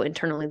feel as though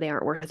internally they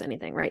aren't worth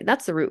anything, right?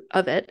 That's the root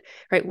of it,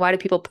 right? Why do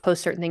people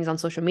post certain things on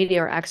social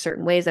media or act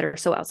certain ways that are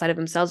so outside of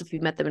themselves if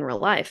you've met them in real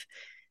life?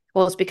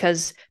 Well, it's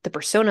because the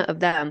persona of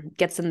them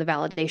gets them the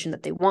validation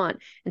that they want.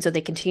 And so they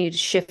continue to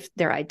shift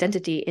their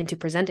identity into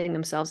presenting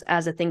themselves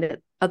as a thing that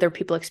other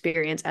people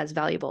experience as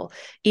valuable,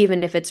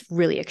 even if it's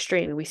really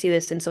extreme. We see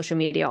this in social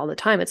media all the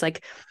time. It's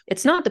like,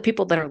 it's not the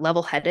people that are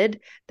level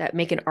headed that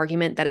make an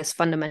argument that is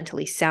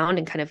fundamentally sound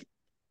and kind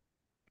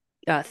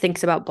of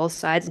thinks about both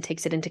sides and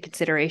takes it into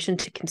consideration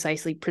to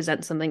concisely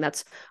present something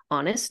that's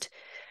honest,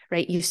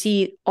 right? You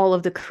see all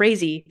of the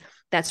crazy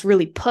that's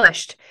really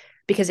pushed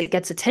because it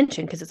gets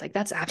attention, because it's like,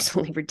 that's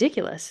absolutely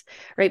ridiculous,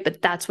 right? But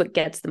that's what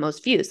gets the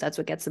most views. That's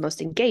what gets the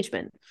most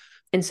engagement.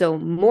 And so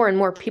more and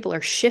more people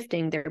are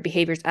shifting their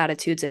behaviors,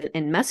 attitudes,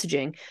 and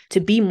messaging to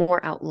be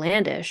more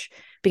outlandish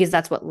because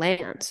that's what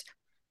lands.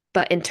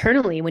 But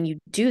internally, when you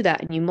do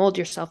that and you mold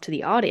yourself to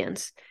the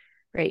audience,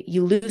 right,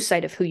 you lose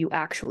sight of who you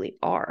actually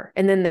are.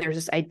 And then there's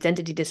this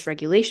identity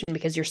dysregulation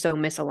because you're so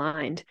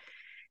misaligned.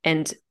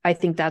 And I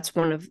think that's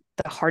one of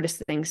the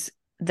hardest things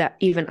that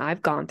even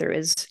I've gone through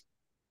is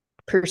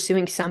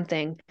pursuing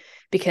something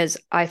because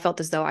I felt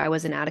as though I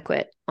was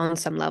inadequate on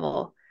some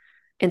level.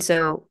 And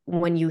so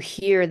when you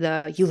hear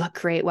you look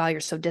great, wow,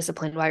 you're so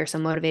disciplined, wow, you're so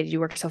motivated,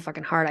 you work so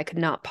fucking hard, I could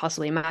not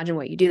possibly imagine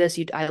what you do this,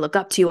 I look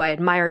up to you, I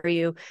admire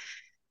you.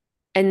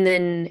 And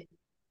then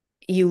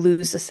you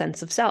lose a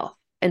sense of self.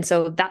 And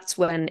so that's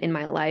when in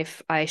my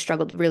life I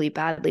struggled really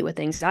badly with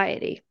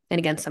anxiety. And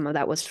again, some of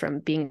that was from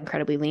being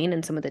incredibly lean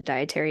and some of the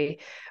dietary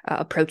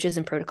approaches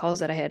and protocols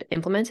that I had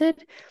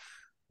implemented,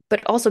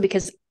 but also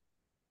because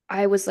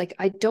I was like,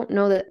 I don't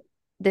know that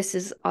this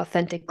is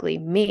authentically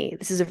me.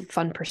 This is a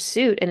fun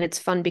pursuit. And it's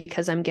fun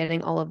because I'm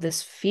getting all of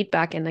this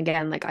feedback. And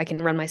again, like I can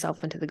run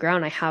myself into the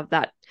ground. I have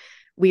that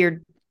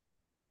weird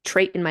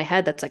trait in my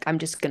head that's like, I'm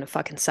just going to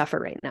fucking suffer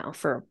right now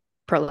for a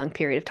prolonged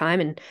period of time.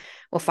 And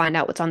we'll find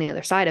out what's on the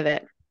other side of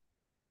it.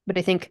 But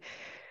I think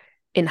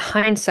in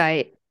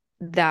hindsight,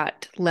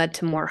 that led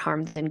to more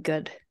harm than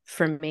good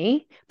for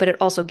me. But it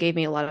also gave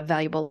me a lot of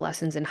valuable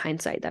lessons in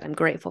hindsight that I'm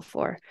grateful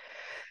for.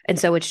 And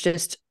so it's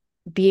just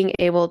being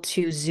able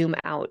to zoom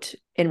out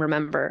and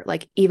remember,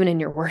 like, even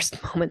in your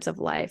worst moments of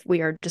life,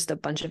 we are just a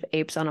bunch of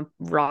apes on a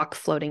rock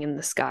floating in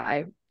the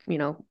sky,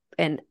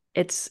 and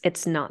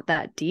it's not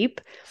that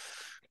deep.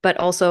 But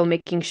also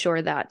making sure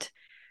that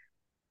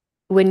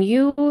when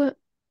you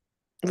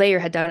lay your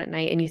head down at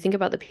night and you think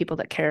about the people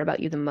that care about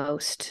you the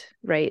most,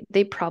 right?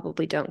 They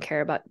probably don't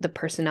care about the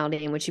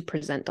personality in which you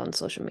present on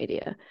social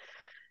media.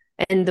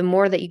 And the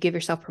more that you give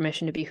yourself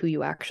permission to be who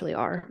you actually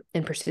are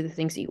and pursue the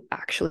things that you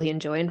actually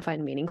enjoy and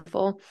find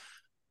meaningful,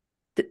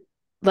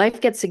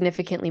 life gets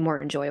significantly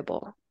more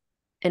enjoyable.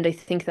 And I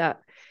think that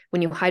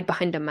when you hide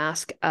behind a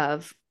mask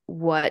of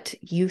what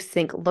you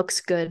think looks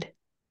good,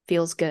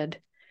 feels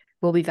good,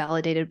 will be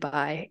validated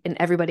by, and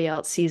everybody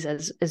else sees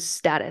as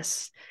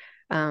status,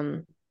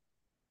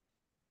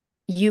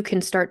 you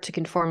can start to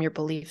conform your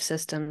belief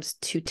systems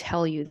to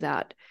tell you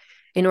that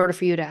in order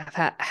for you to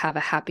have a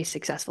happy,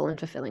 successful, and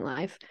fulfilling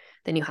life,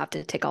 then you have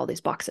to tick all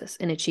these boxes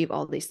and achieve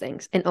all these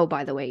things. And oh,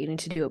 by the way, you need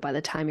to do it by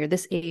the time you're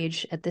this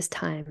age at this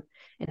time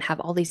and have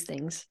all these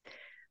things.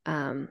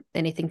 And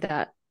I think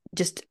that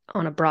just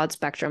on a broad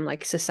spectrum,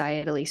 like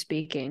societally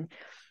speaking,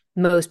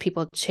 most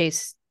people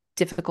chase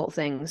difficult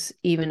things,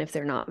 even if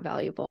they're not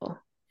valuable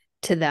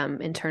to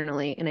them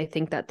internally. And I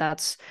think that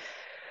that's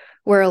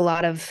where a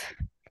lot of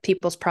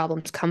people's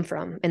problems come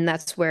from. And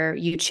that's where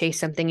you chase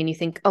something and you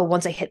think, oh,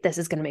 once I hit this,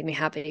 it's going to make me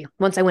happy.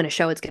 Once I win a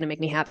show, it's going to make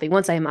me happy.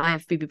 Once I'm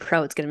IFBB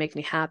pro, it's going to make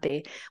me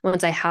happy.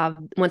 Once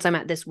I'm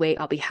at this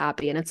weight, I'll be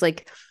happy. And it's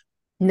like,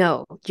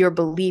 no, your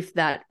belief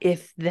that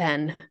if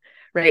then,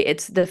 right?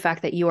 It's the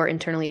fact that you are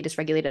internally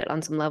dysregulated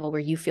on some level where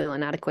you feel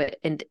inadequate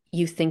and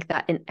you think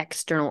that an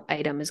external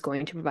item is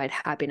going to provide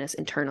happiness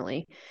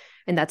internally.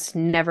 And that's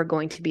never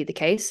going to be the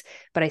case.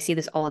 But I see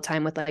this all the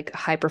time with like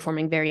high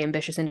performing, very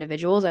ambitious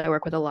individuals. I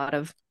work with a lot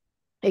of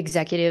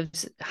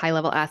executives, high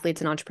level athletes,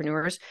 and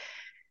entrepreneurs.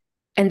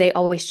 And they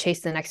always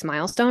chase the next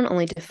milestone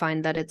only to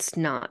find that it's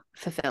not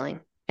fulfilling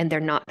and they're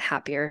not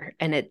happier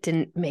and it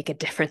didn't make a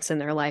difference in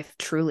their life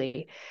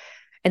truly.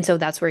 And so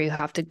that's where you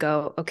have to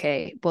go,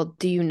 okay, well,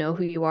 do you know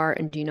who you are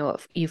and do you know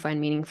what you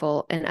find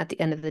meaningful? And at the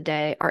end of the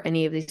day, are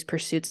any of these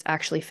pursuits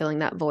actually filling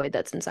that void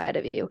that's inside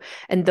of you?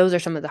 And those are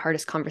some of the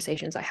hardest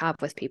conversations I have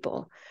with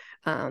people,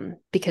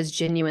 because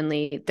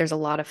genuinely there's a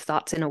lot of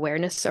thoughts and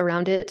awareness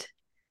around it.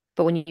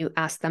 But when you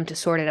ask them to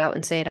sort it out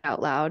and say it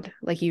out loud,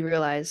 like you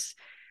realize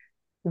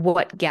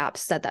what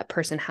gaps that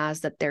person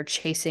has, that they're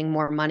chasing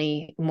more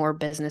money, more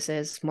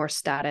businesses, more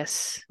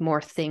status,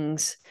 more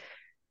things,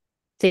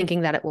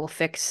 thinking that it will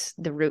fix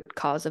the root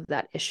cause of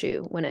that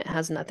issue when it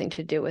has nothing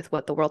to do with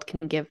what the world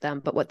can give them,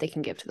 but what they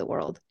can give to the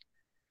world.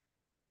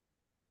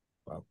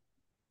 Wow.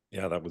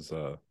 Yeah, that was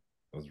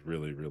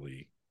really,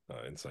 really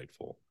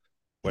insightful.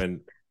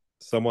 When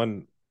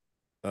someone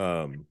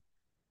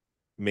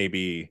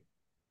maybe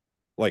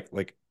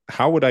like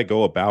how would I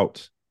go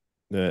about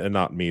and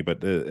not me,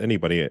 but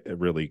anybody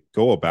really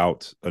go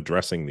about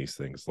addressing these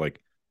things?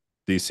 Like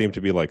these seem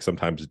to be like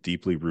sometimes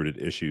deeply rooted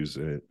issues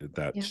Yeah.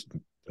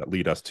 that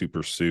lead us to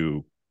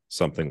pursue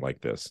something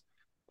like this.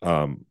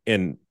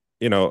 And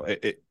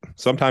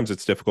sometimes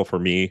it's difficult for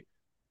me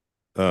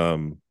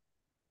um,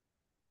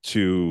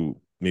 to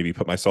maybe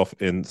put myself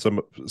in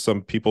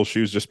some people's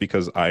shoes just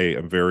because I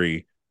am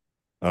very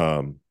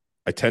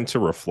I tend to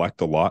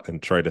reflect a lot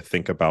and try to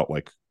think about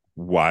like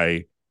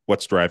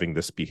what's driving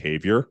this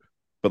behavior.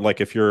 But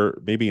like if you're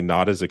maybe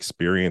not as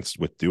experienced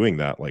with doing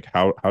that, like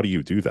how do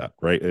you do that,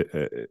 right?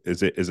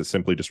 Is it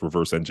simply just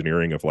reverse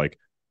engineering of like,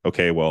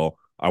 okay, well,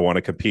 I want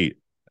to compete,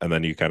 and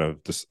then you kind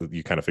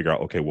of figure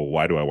out, okay, well,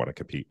 why do I want to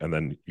compete, and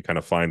then you kind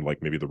of find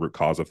like maybe the root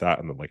cause of that,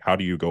 and then like how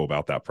do you go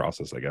about that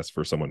process, I guess,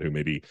 for someone who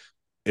maybe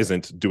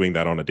isn't doing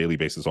that on a daily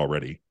basis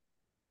already.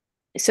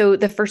 So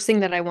the first thing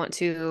that I want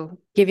to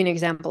give you an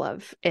example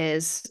of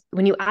is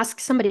when you ask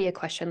somebody a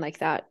question like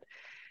that,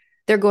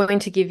 they're going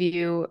to give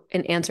you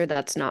an answer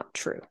that's not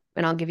true.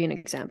 And I'll give you an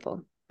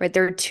example, right?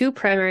 There are two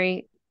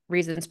primary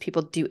reasons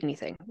people do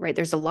anything, right?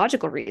 There's a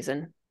logical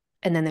reason,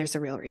 and then there's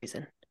a real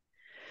reason.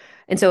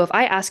 And so if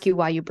I ask you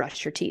why you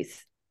brush your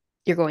teeth,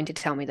 you're going to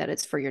tell me that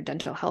it's for your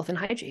dental health and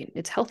hygiene.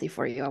 It's healthy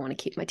for you. I want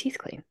to keep my teeth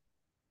clean.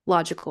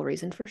 Logical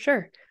reason for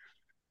sure.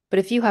 But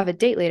if you have a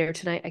date later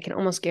tonight, I can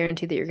almost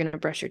guarantee that you're going to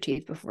brush your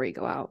teeth before you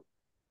go out.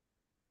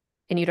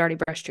 And you'd already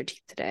brushed your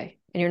teeth today,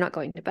 and you're not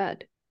going to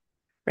bed.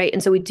 Right.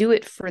 And so we do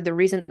it for the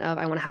reason of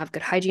I want to have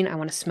good hygiene. I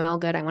want to smell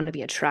good. I want to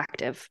be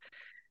attractive.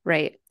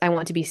 Right. I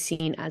want to be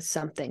seen as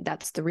something.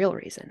 That's the real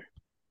reason,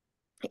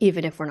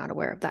 even if we're not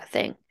aware of that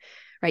thing.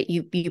 Right.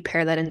 You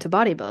pair that into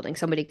bodybuilding.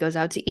 Somebody goes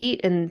out to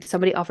eat and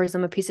somebody offers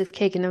them a piece of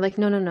cake and they're like,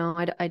 no,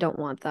 I don't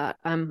want that.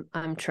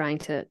 I'm trying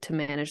to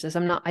manage this.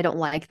 I don't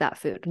like that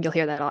food. And you'll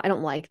hear that all. I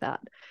don't like that.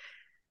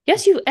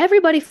 Yes,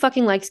 everybody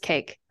fucking likes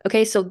cake.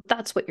 Okay. So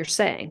that's what you're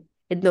saying.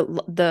 And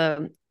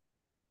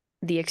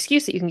the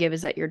excuse that you can give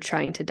is that you're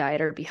trying to diet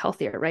or be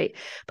healthier, right?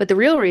 But the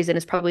real reason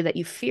is probably that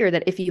you fear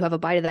that if you have a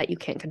bite of that, you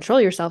can't control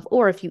yourself,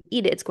 or if you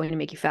eat it, it's going to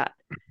make you fat,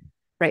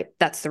 right?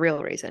 That's the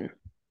real reason.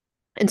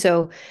 And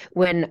so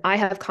when I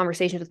have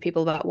conversations with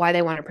people about why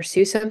they want to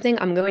pursue something,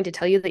 I'm going to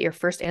tell you that your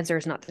first answer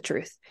is not the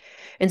truth.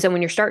 And so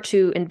when you start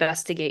to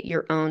investigate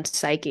your own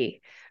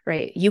psyche,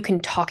 right, you can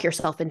talk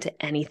yourself into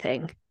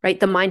anything, right?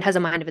 The mind has a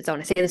mind of its own.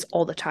 I say this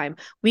all the time.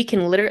 We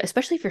can literally,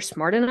 especially if you're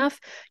smart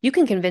enough, you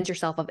can convince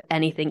yourself of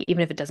anything,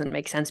 even if it doesn't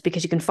make sense,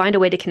 because you can find a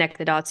way to connect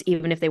the dots,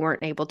 even if they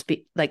weren't able to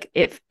be like,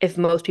 if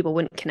most people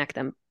wouldn't connect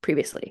them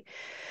previously.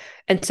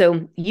 And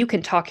so you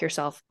can talk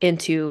yourself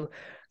into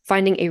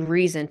finding a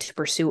reason to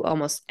pursue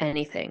almost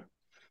anything.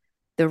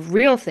 The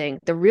real thing,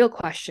 the real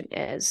question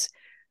is,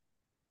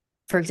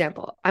 for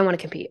example, I want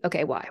to compete.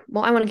 Okay, why?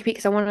 Well, I want to compete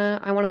because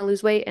I want to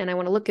lose weight and I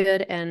want to look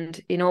good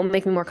and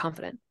make me more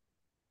confident.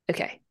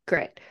 Okay,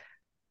 great.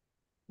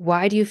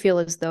 Why do you feel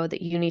as though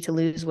that you need to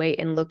lose weight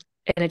and look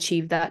and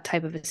achieve that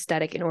type of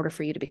aesthetic in order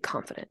for you to be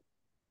confident?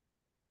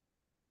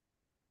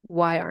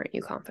 Why aren't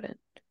you confident?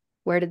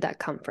 Where did that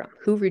come from?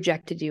 Who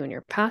rejected you in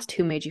your past?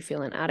 Who made you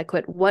feel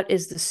inadequate? What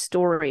is the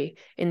story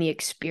in the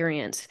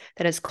experience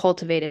that has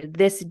cultivated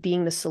this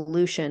being the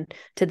solution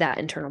to that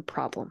internal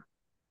problem?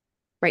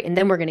 Right. And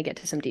then we're going to get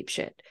to some deep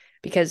shit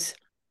because,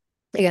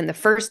 again, the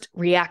first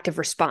reactive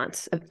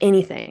response of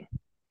anything,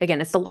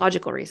 again, it's the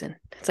logical reason.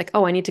 It's like,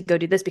 oh, I need to go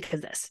do this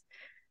because this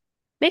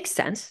makes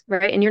sense.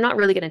 Right. And you're not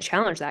really going to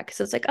challenge that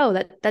because it's like, oh,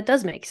 that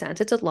does make sense.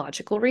 It's a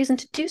logical reason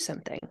to do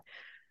something.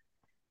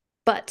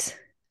 But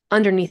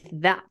underneath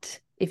that,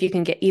 if you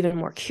can get even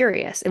more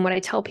curious, and what I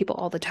tell people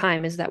all the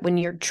time is that when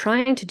you're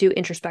trying to do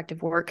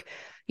introspective work,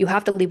 you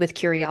have to lead with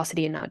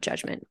curiosity and not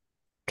judgment.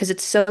 Because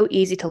it's so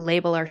easy to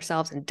label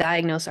ourselves and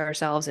diagnose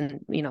ourselves and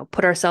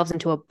put ourselves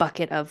into a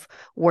bucket of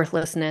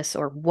worthlessness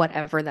or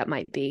whatever that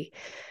might be.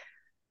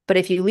 But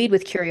if you lead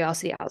with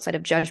curiosity outside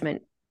of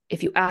judgment,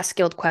 if you ask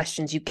skilled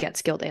questions, you get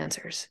skilled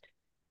answers.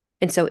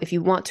 And so if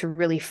you want to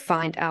really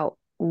find out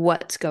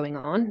what's going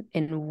on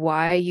and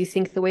why you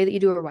think the way that you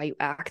do or why you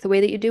act the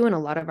way that you do, and a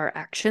lot of our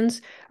actions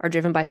are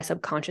driven by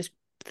subconscious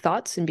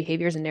thoughts and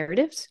behaviors and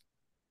narratives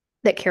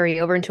that carry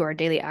over into our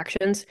daily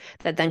actions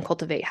that then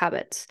cultivate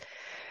habits.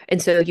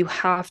 And so you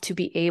have to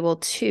be able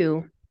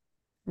to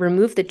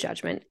remove the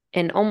judgment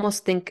and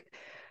almost think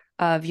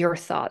of your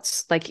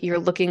thoughts like you're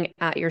looking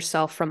at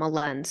yourself from a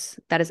lens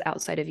that is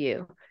outside of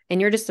you. And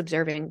you're just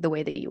observing the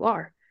way that you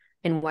are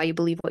and why you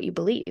believe what you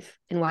believe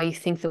and why you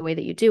think the way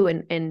that you do,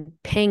 and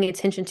paying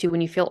attention to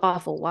when you feel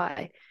awful,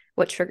 why,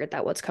 what triggered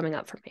that, what's coming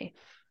up for me.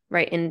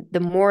 Right. And the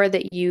more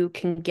that you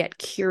can get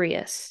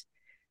curious,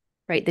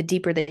 right, the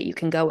deeper that you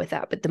can go with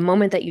that. But the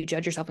moment that you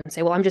judge yourself and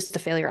say, well, I'm just a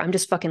failure, I'm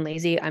just fucking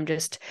lazy,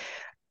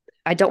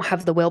 I don't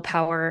have the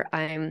willpower,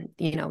 I'm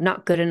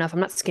not good enough, I'm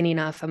not skinny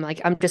enough,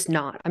 I'm just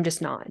not.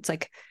 It's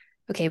like,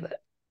 okay,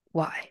 but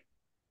why?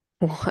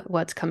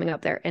 What's coming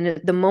up there?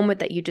 And the moment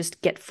that you just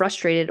get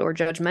frustrated or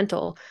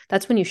judgmental,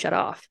 that's when you shut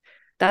off,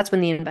 That's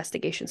when the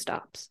investigation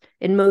stops.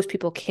 And most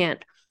people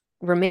can't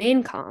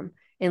remain calm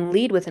and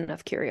lead with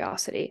enough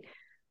curiosity,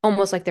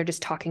 almost like they're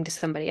just talking to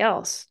somebody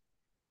else,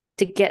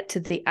 to get to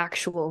the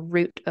actual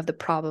root of the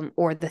problem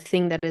or the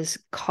thing that is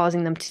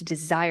causing them to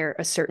desire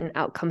a certain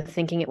outcome,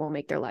 thinking it will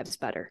make their lives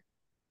better.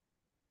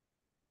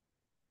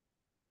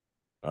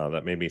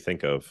 That made me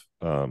think of,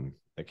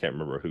 I can't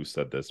remember who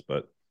said this,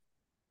 but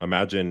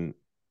imagine,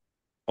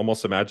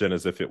 almost imagine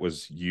as if it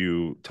was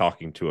you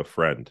talking to a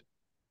friend.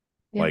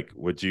 Yeah. Like,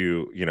 would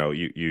you,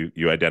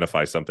 you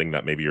identify something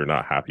that maybe you're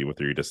not happy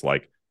with or you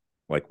dislike.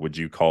 Like, would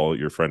you call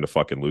your friend a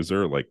fucking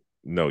loser? Like,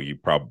 no, you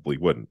probably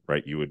wouldn't,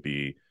 right? You would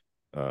be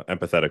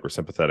empathetic or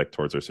sympathetic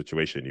towards their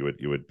situation.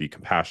 You would be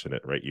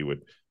compassionate, right? You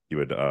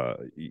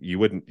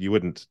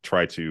wouldn't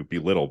try to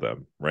belittle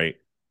them, right?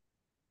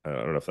 I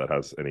don't know if that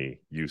has any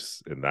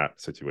use in that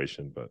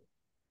situation, but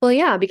Well,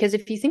 yeah, because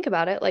if you think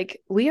about it,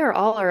 like we are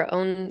all our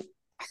own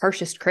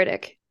harshest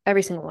critic,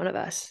 every single one of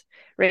us,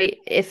 right?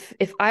 If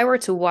I were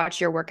to watch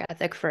your work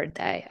ethic for a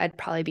day, I'd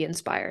probably be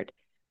inspired.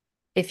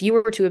 If you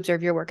were to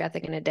observe your work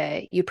ethic in a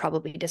day, you'd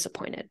probably be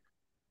disappointed.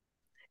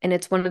 And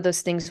it's one of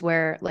those things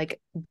where like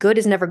good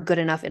is never good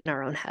enough in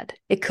our own head.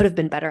 It could have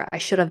been better. I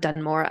should have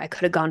done more. I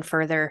could have gone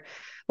further.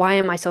 Why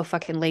am I so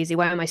fucking lazy?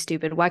 Why am I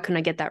stupid? Why couldn't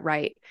I get that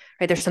right?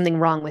 Right? There's something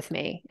wrong with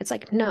me. It's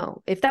like,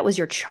 no, if that was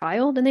your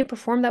child and they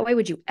performed that way,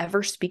 would you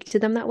ever speak to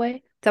them that way?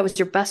 If that was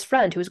your best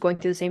friend who was going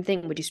through the same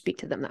thing, would you speak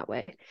to them that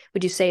way?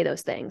 Would you say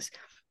those things?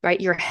 Right?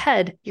 Your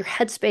head, your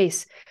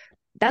headspace,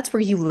 that's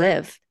where you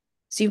live.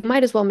 So you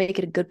might as well make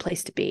it a good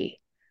place to be.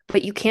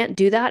 But you can't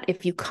do that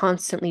if you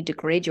constantly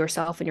degrade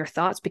yourself and your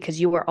thoughts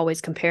because you are always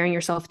comparing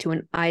yourself to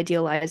an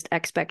idealized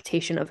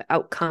expectation of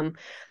outcome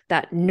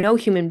that no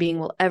human being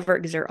will ever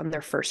exert on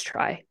their first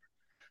try.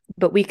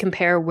 But we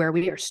compare where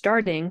we are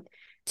starting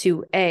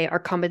to our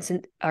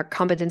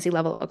competency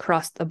level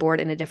across the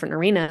board in a different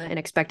arena and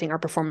expecting our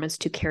performance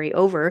to carry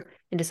over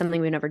into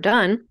something we've never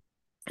done.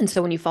 And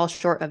so when you fall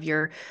short of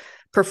your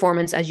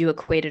performance as you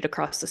equate it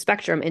across the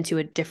spectrum into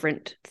a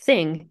different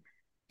thing,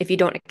 if you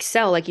don't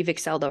excel like you've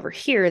excelled over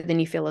here, then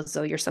you feel as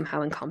though you're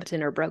somehow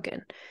incompetent or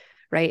broken,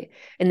 right?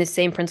 And the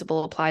same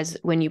principle applies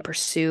when you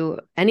pursue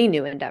any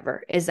new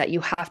endeavor, is that you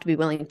have to be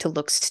willing to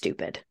look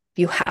stupid.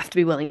 You have to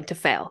be willing to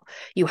fail.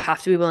 You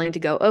have to be willing to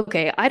go,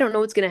 okay, I don't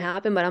know what's going to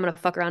happen, but I'm going to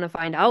fuck around and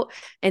find out.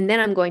 And then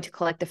I'm going to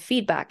collect the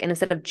feedback. And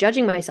instead of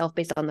judging myself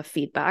based on the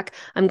feedback,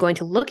 I'm going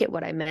to look at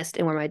what I missed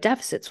and where my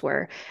deficits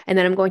were. And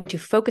then I'm going to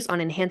focus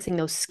on enhancing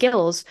those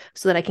skills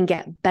so that I can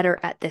get better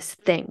at this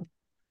thing.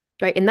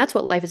 Right. And that's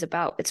what life is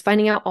about. It's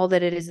finding out all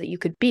that it is that you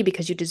could be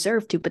because you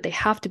deserve to, but they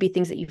have to be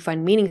things that you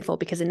find meaningful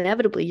because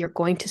inevitably you're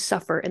going to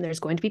suffer and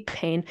there's going to be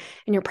pain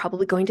and you're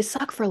probably going to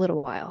suck for a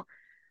little while.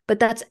 But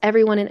that's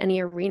everyone in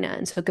any arena.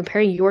 And so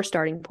comparing your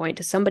starting point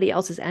to somebody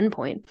else's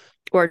endpoint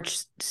or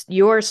just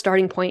your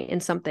starting point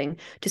in something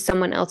to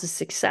someone else's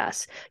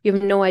success, you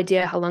have no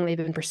idea how long they've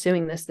been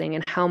pursuing this thing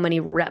and how many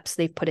reps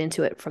they've put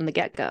into it from the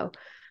get-go.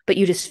 But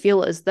you just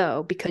feel as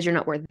though because you're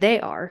not where they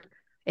are,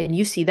 and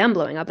you see them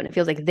blowing up and it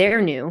feels like they're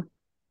new,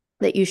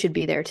 that you should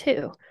be there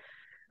too,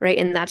 right?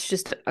 And that's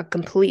just a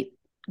complete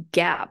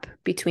gap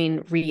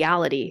between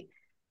reality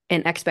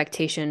and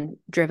expectation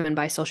driven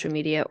by social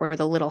media or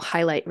the little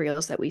highlight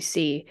reels that we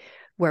see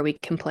where we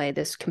can play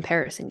this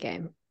comparison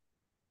game.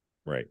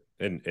 right.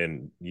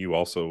 And you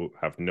also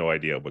have no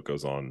idea what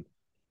goes on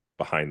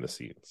behind the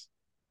scenes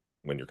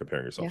when you're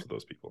comparing yourself Yeah. to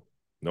those people.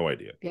 No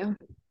idea. Yeah.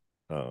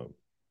 Um,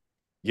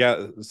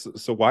 yeah.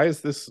 So why is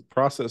this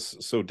process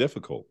so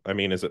difficult? I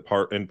mean, is it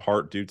in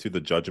part due to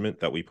the judgment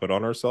that we put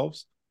on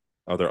ourselves?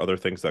 Are there other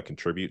things that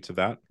contribute to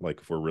that? Like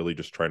if we're really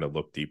just trying to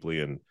look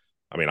deeply, and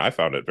I mean, I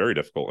found it very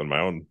difficult in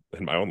my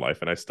own life,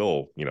 and I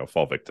still,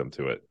 fall victim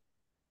to it.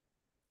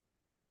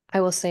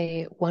 I will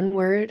say one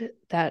word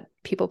that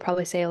people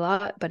probably say a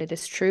lot, but it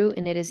is true,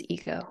 and it is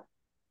ego.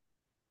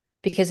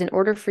 Because in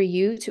order for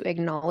you to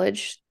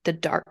acknowledge the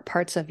dark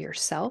parts of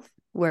yourself,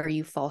 where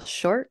you fall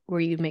short, where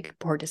you make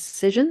poor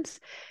decisions,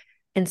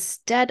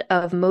 instead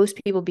of most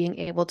people being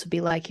able to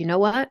be like, you know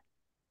what?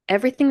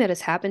 Everything that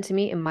has happened to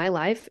me in my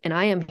life, and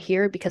I am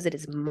here because it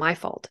is my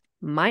fault.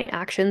 My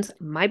actions,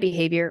 my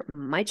behavior,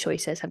 my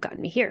choices have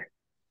gotten me here,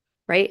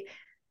 right?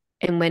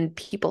 And when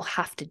people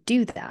have to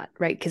do that,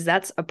 right? Because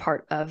that's a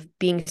part of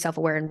being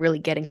self-aware and really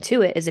getting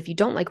to it is if you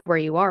don't like where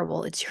you are,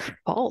 well, it's your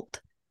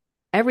fault.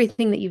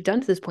 Everything that you've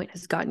done to this point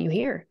has gotten you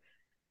here.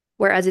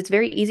 Whereas it's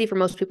very easy for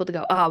most people to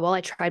go, oh, well,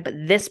 I tried, but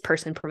this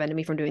person prevented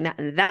me from doing that.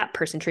 And that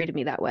person treated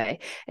me that way.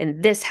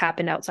 And this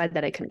happened outside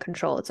that I couldn't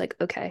control. It's like,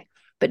 okay,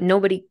 but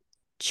nobody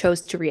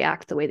chose to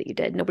react the way that you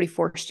did. Nobody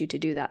forced you to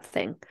do that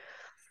thing.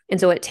 And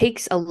so it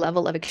takes a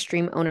level of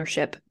extreme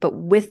ownership. But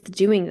with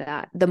doing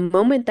that, the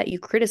moment that you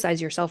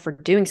criticize yourself for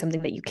doing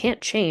something that you can't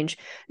change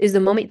is the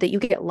moment that you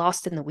get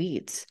lost in the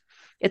weeds.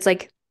 It's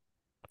like,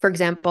 for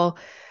example,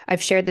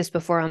 I've shared this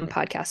before on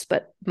podcasts,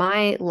 but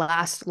my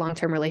last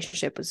long-term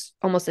relationship was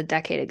almost a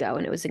decade ago,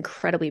 and it was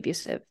incredibly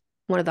abusive.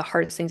 One of the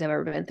hardest things I've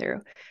ever been through.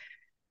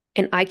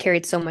 And I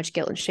carried so much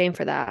guilt and shame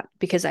for that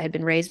because I had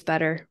been raised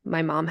better.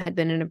 My mom had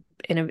been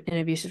in an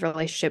abusive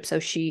relationship, so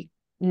she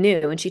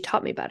knew, and she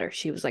taught me better.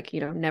 She was like,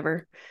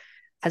 never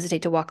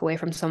hesitate to walk away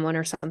from someone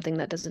or something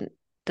that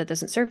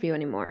doesn't serve you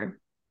anymore.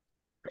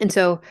 And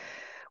so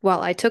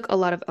while I took a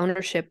lot of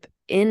ownership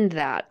in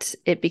that,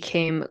 it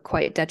became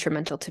quite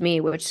detrimental to me,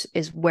 which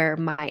is where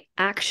my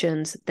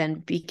actions then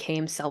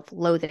became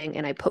self-loathing,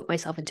 and I put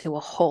myself into a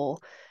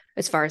hole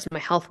as far as my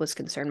health was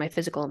concerned, my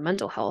physical and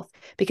mental health,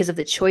 because of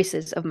the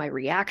choices of my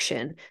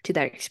reaction to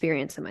that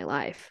experience in my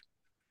life.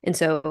 And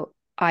so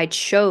I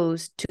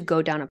chose to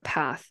go down a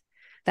path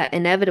that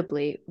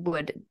inevitably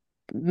would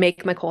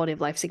make my quality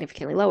of life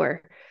significantly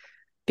lower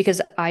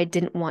because I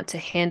didn't want to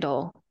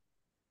handle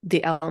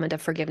the element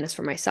of forgiveness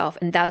for myself.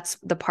 And that's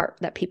the part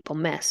that people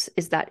miss,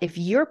 is that if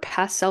your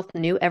past self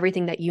knew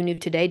everything that you knew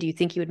today, do you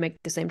think you would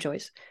make the same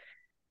choice?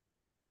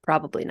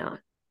 Probably not.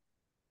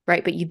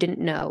 Right. But you didn't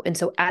know. And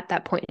so at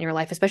that point in your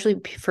life,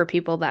 especially for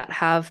people that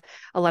have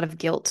a lot of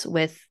guilt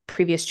with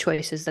previous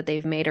choices that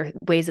they've made or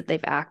ways that they've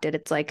acted,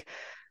 it's like,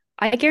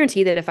 I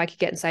guarantee that if I could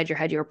get inside your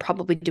head, you were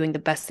probably doing the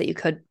best that you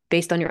could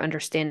based on your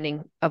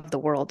understanding of the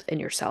world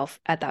and yourself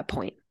at that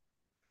point.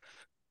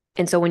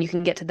 And so when you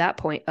can get to that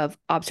point of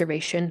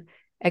observation,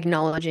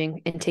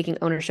 acknowledging and taking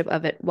ownership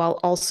of it while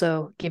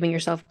also giving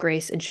yourself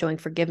grace and showing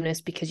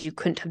forgiveness because you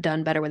couldn't have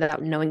done better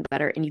without knowing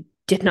better, and you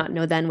did not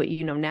know then what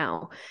you know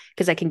now,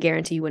 because I can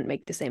guarantee you wouldn't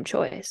make the same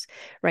choice,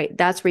 right?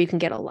 That's where you can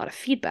get a lot of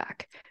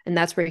feedback, and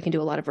that's where you can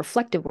do a lot of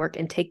reflective work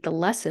and take the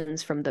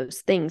lessons from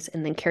those things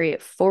and then carry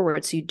it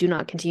forward so you do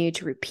not continue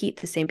to repeat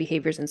the same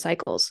behaviors and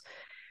cycles.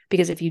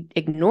 Because if you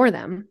ignore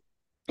them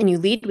and you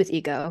lead with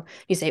ego,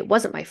 you say it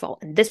wasn't my fault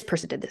and this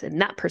person did this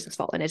and that person's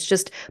fault and it's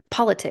just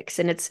politics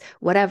and it's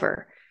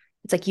whatever.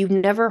 It's like you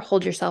never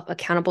hold yourself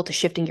accountable to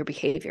shifting your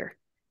behavior.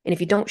 And if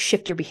you don't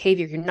shift your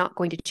behavior, you're not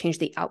going to change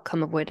the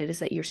outcome of what it is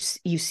that you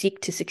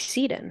seek to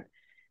succeed in,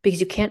 because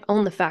you can't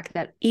own the fact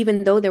that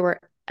even though there were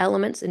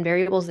elements and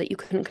variables that you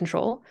couldn't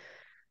control,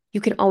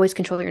 you can always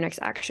control your next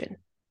action.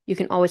 You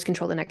can always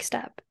control the next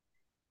step.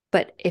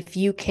 But if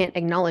you can't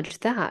acknowledge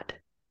that,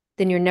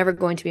 then you're never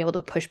going to be able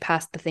to push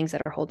past the things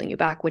that are holding you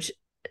back, which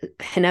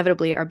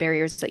inevitably are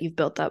barriers that you've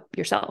built up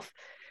yourself.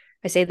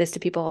 I say this to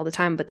people all the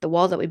time, but the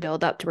walls that we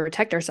build up to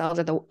protect ourselves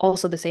are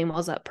also the same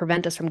walls that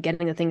prevent us from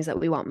getting the things that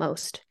we want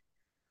most.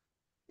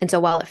 And so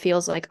while it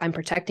feels like I'm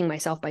protecting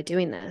myself by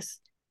doing this,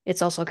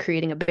 it's also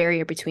creating a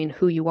barrier between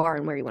who you are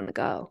and where you want to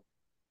go.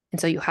 And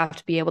so you have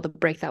to be able to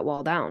break that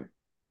wall down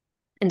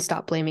and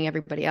stop blaming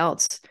everybody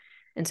else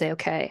and say,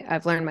 okay,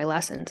 I've learned my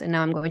lessons and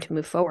now I'm going to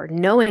move forward,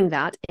 knowing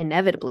that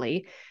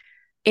inevitably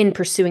in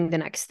pursuing the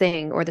next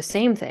thing or the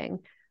same thing,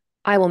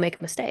 I will make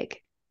a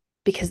mistake,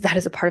 because that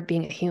is a part of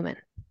being a human,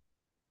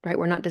 right?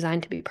 We're not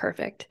designed to be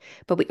perfect,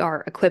 but we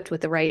are equipped with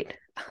the right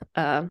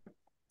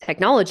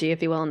technology,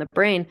 if you will, in the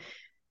brain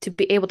to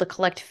be able to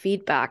collect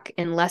feedback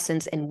and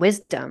lessons and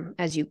wisdom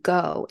as you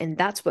go. And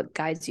that's what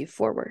guides you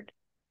forward.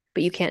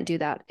 But you can't do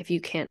that if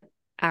you can't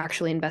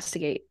actually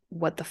investigate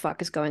what the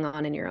fuck is going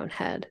on in your own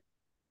head.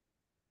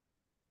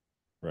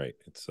 Right.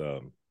 It's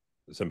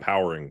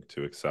empowering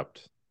to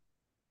accept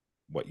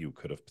what you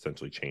could have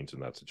potentially changed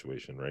in that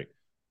situation, right?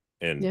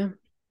 And Yeah.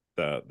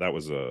 that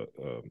was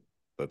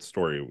that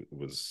story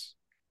was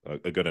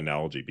a good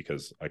analogy,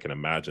 because I can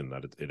imagine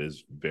that it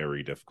is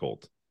very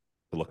difficult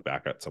to look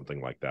back at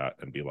something like that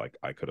and be like,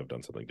 I could have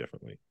done something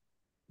differently.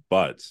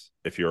 But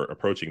if you're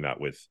approaching that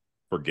with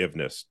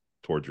forgiveness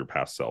towards your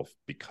past self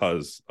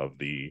because of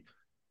the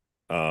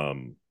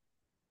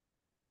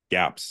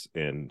gaps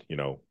in,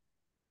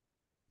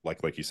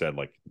 like you said,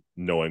 like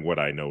knowing what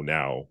I know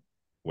now,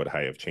 would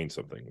I have changed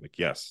something? Like,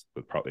 yes,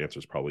 the answer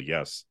is probably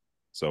yes.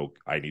 So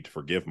I need to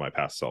forgive my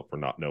past self for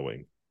not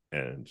knowing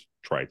and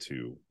try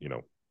to,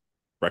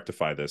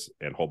 rectify this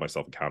and hold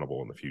myself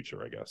accountable in the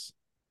future, I guess.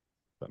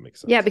 That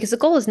makes Yeah, sense. because the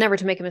goal is never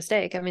to make a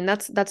mistake. I mean,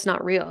 that's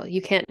not real.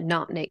 You can't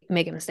not make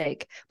a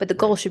mistake, but the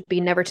goal Right. should be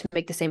never to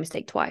make the same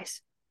mistake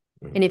twice.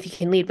 Mm-hmm. And if you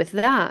can lead with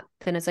that,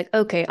 then it's like,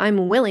 okay,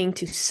 I'm willing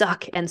to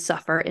suck and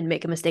suffer and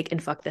make a mistake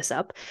and fuck this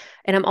up.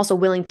 And I'm also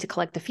willing to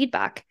collect the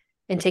feedback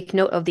and take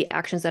note of the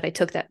actions that I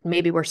took that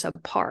maybe were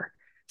subpar,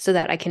 so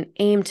that I can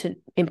aim to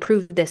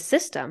improve this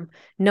system,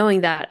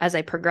 knowing that as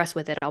I progress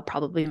with it, I'll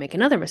probably make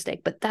another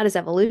mistake. But that is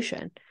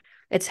evolution.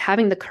 It's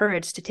having the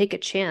courage to take a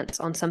chance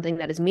on something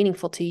that is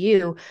meaningful to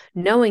you,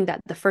 knowing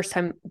that the first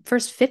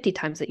 50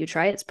 times that you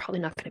try it, it's probably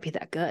not going to be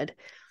that good.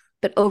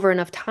 But over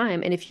enough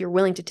time, and if you're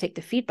willing to take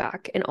the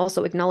feedback and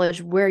also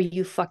acknowledge where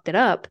you fucked it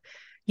up,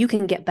 you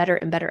can get better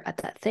and better at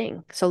that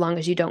thing, so long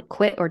as you don't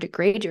quit or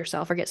degrade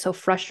yourself or get so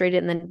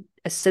frustrated and then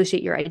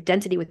associate your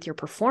identity with your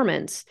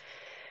performance,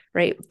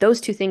 right?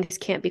 Those two things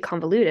can't be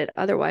convoluted.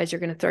 Otherwise,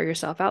 you're going to throw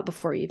yourself out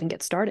before you even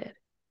get started.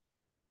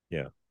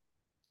 Yeah.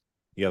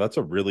 Yeah, that's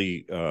a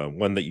really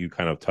one that you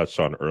kind of touched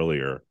on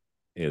earlier,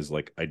 is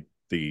like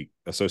the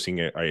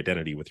associating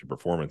identity with your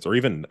performance, or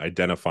even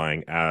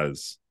identifying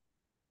as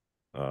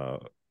uh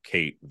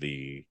Kait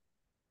the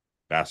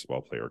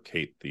basketball player,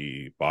 Kait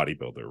the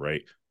bodybuilder,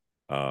 right?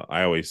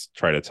 I always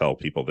try to tell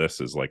people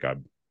this is like,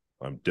 I'm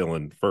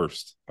Dylan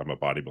first, I'm a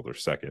bodybuilder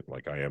second,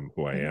 like I am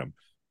who I Mm-hmm. am.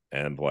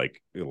 And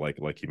like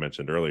you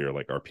mentioned earlier,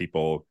 like, are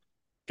people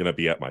gonna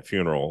be at my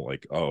funeral,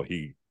 like, oh,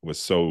 he was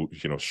so,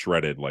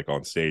 shredded, like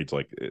on stage.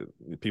 Like,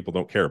 people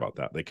don't care about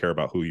that. They care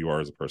about who you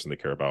are as a person. They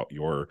care about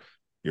your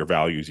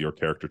values, your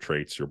character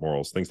traits, your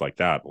morals, things like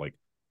that. Like,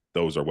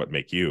 those are what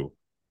make you.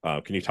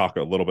 Can you talk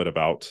a little bit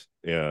about,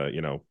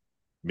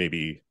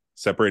 maybe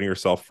separating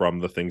yourself from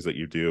the things that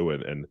you do,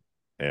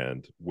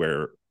 and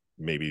where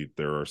maybe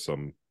there are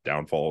some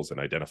downfalls, and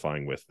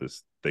identifying with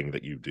this thing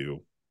that you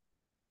do?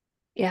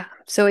 Yeah.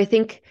 So I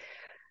think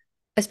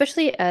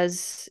especially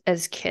as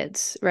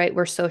kids, right?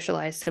 We're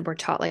socialized and we're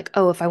taught like,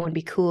 oh, if I want to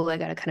be cool, I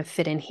got to kind of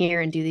fit in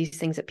here and do these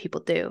things that people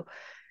do.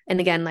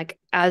 And again, like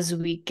as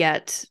we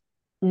get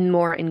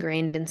more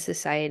ingrained in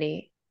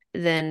society,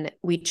 then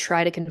we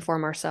try to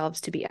conform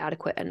ourselves to be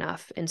adequate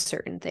enough in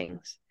certain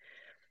things.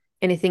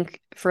 And I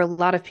think for a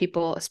lot of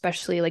people,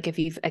 especially like if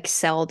you've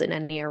excelled in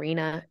any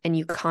arena and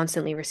you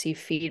constantly receive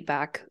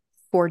feedback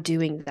for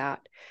doing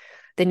that,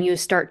 then you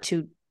start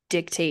to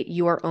dictate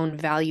your own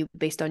value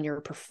based on your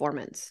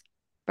performance.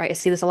 Right. I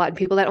see this a lot in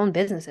people that own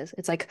businesses.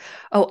 It's like,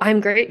 oh,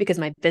 I'm great because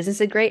my business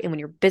is great. And when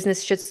your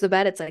business shits the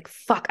bed, it's like,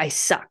 fuck, I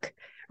suck.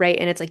 Right.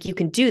 And it's like you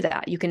can do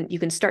that. You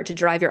can start to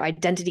drive your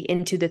identity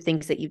into the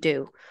things that you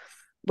do.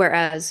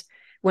 Whereas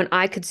when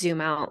I could zoom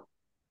out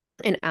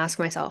and ask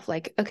myself,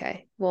 like,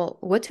 okay, well,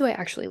 what do I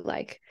actually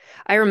like?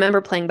 I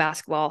remember playing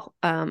basketball.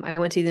 I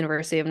went to the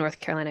University of North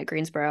Carolina at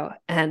Greensboro,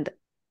 and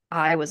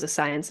I was a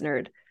science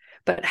nerd.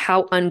 But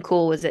how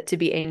uncool was it to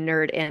be a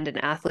nerd and an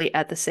athlete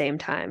at the same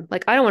time?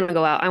 Like, I don't want to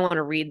go out, I want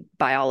to read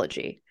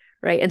biology,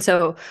 right? And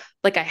so,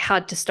 like, I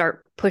had to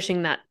start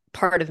pushing that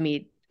part of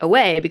me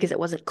away because it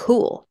wasn't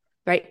cool,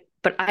 right?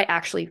 But I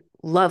actually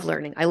love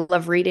learning. I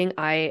love reading.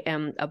 I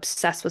am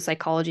obsessed with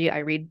psychology. I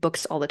read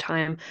books all the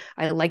time.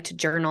 I like to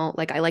journal.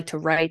 Like I like to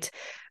write.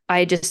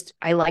 I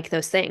like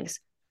those things.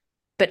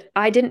 But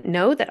I didn't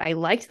know that I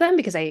liked them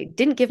because I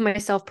didn't give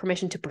myself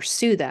permission to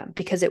pursue them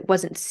because it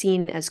wasn't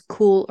seen as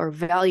cool or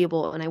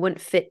valuable. And I wouldn't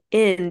fit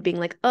in being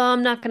like, oh,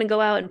 I'm not going to go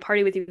out and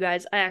party with you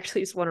guys. I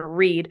actually just want to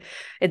read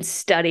and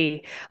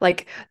study.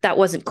 Like that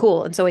wasn't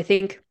cool. And so I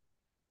think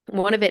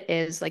one of it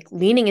is like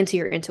leaning into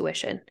your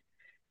intuition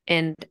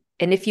and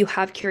if you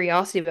have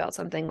curiosity about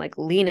something, like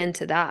lean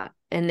into that.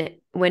 And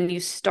when you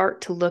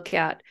start to look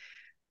at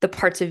the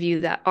parts of you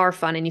that are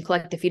fun and you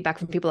collect the feedback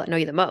from people that know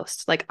you the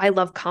most, like I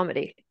love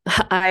comedy.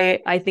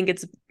 I think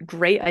it's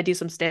great. I do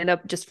some stand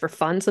up just for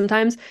fun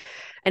sometimes,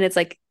 and it's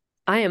like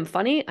I am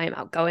funny, I am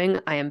outgoing,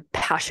 I am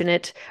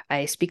passionate,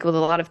 I speak with a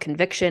lot of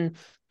conviction.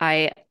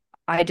 I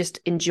I just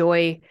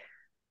enjoy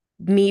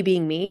me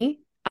being me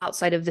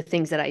outside of the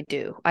things that I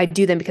do. I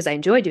do them because I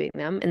enjoy doing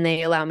them and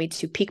they allow me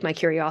to pique my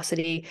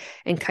curiosity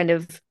and kind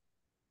of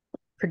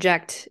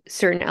project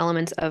certain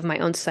elements of my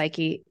own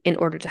psyche in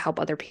order to help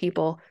other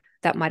people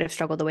that might have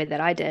struggled the way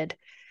that I did.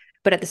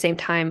 But at the same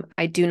time,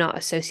 I do not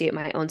associate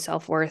my own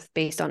self-worth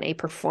based on a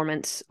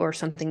performance or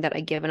something that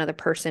I give another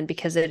person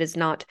because it is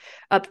not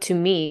up to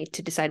me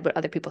to decide what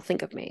other people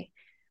think of me,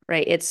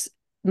 right? It's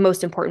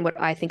most important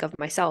what I think of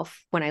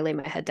myself when I lay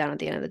my head down at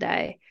the end of the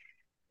day.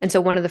 And so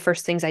one of the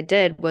first things I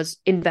did was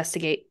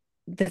investigate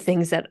the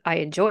things that I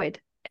enjoyed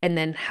and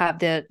then have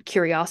the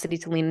curiosity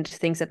to lean into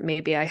things that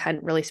maybe I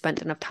hadn't really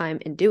spent enough time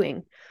in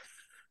doing.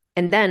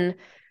 And then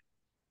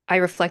I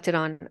reflected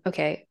on,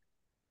 okay,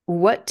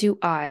 what do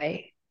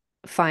I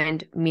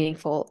find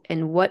meaningful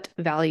and what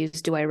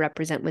values do I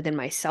represent within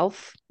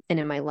myself and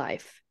in my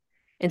life?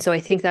 And so I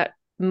think that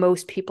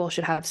most people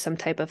should have some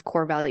type of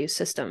core value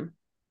system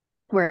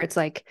where it's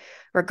like,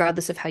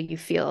 regardless of how you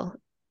feel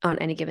on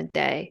any given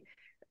day,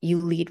 you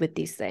lead with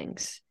these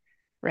things.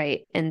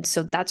 Right. And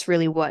so that's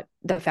really what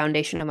the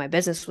foundation of my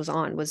business was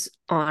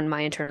on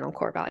my internal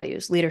core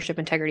values: leadership,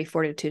 integrity,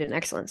 fortitude, and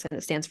excellence. And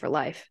it stands for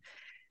life.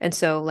 And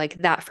so, like,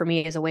 that for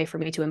me is a way for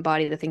me to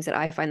embody the things that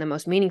I find the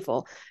most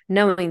meaningful,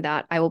 knowing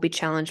that I will be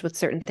challenged with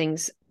certain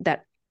things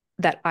that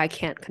I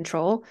can't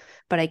control,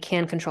 but I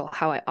can control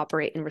how I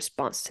operate in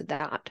response to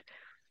that.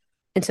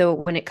 And so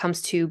when it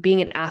comes to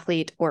being an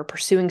athlete or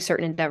pursuing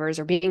certain endeavors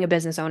or being a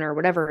business owner or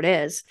whatever it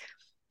is,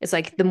 it's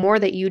like the more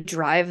that you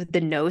drive the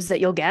no's that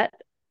you'll get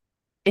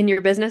in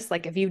your business,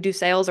 like if you do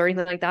sales or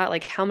anything like that,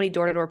 like how many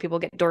door-to-door people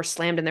get doors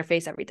slammed in their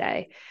face every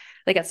day?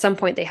 Like at some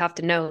point they have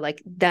to know,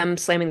 like, them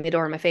slamming the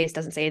door in my face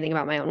doesn't say anything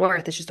about my own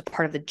worth. It's just a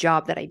part of the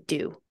job that I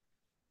do.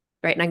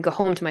 Right. And I can go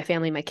home to my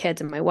family, my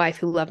kids, and my wife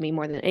who love me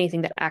more than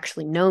anything, that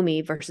actually know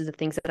me versus the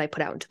things that I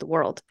put out into the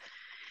world.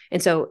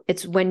 And so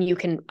it's when you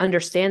can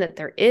understand that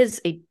there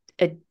is a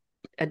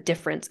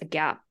difference, a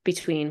gap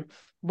between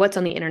what's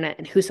on the internet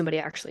and who somebody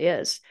actually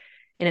is.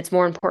 And it's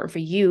more important for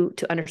you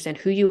to understand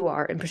who you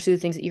are and pursue the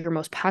things that you're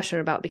most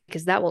passionate about,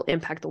 because that will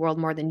impact the world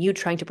more than you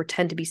trying to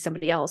pretend to be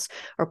somebody else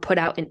or put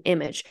out an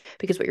image.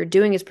 Because what you're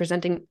doing is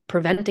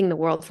preventing the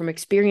world from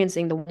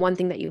experiencing the one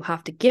thing that you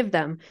have to give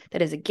them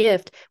that is a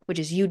gift, which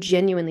is you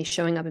genuinely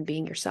showing up and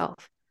being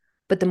yourself.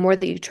 But the more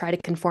that you try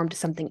to conform to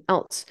something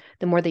else,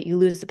 the more that you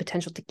lose the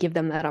potential to give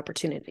them that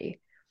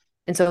opportunity.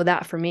 And so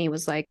that for me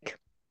was like,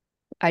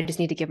 I just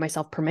need to give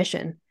myself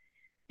permission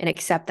and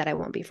accept that I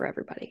won't be for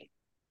everybody.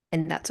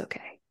 And that's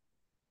okay.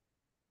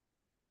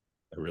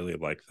 I really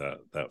like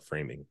that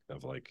framing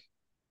of like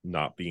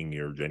not being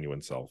your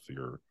genuine self.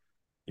 You're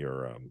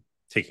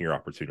taking your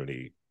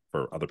opportunity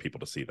for other people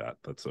to see that.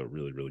 That's a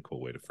really, really cool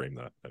way to frame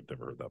that. I've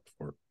never heard that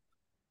before.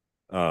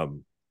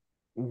 Um,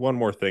 one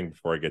more thing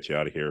before I get you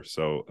out of here.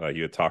 So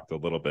you had talked a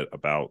little bit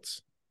about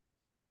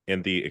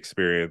in the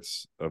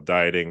experience of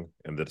dieting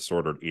and the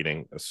disordered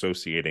eating,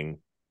 associating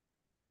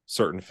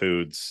certain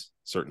foods,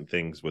 certain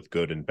things with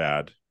good and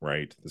bad,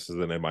 right? This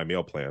isn't in my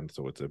meal plan,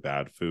 so it's a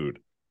bad food.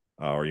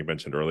 Or you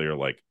mentioned earlier,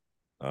 like,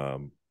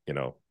 you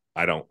know,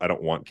 I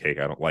don't want cake.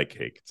 I don't like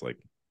cake. It's like,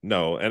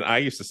 no. And I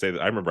used to say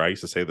that, I remember I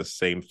used to say the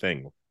same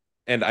thing.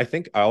 And I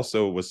think I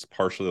also was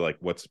partially like,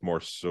 what's more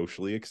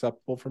socially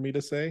acceptable for me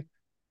to say?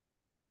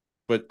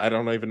 But I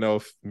don't even know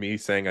if me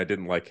saying I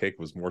didn't like cake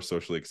was more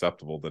socially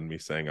acceptable than me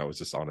saying I was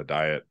just on a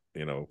diet,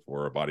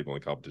 for a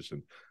bodybuilding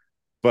competition.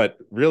 But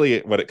really,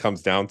 what it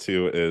comes down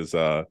to is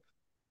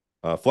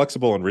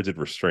flexible and rigid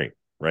restraint,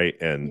 right?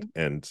 And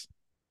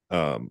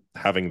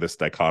having this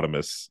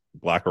dichotomous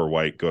black or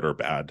white, good or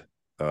bad,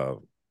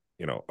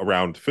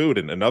 around food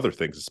and other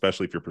things,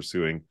 especially if you're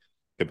pursuing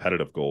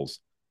competitive goals.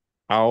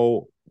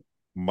 How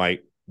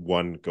might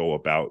one go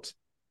about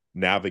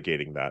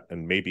navigating that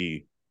and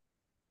maybe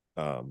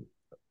um,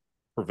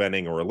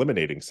 preventing or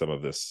eliminating some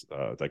of this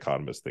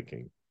dichotomous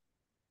thinking?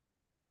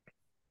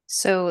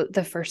 So,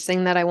 the first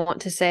thing that I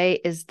want to say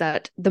is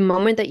that the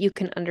moment that you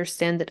can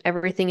understand that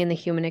everything in the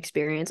human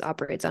experience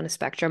operates on a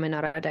spectrum and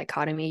not a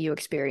dichotomy, you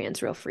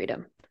experience real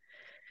freedom.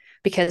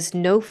 Because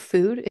no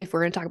food, if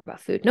we're going to talk about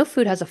food, no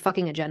food has a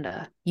fucking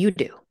agenda. You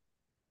do.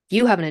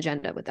 You have an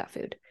agenda with that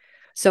food.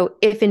 So,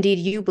 if indeed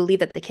you believe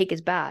that the cake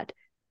is bad,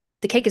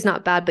 the cake is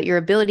not bad, but your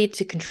ability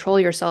to control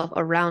yourself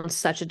around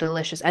such a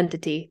delicious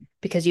entity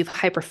because you've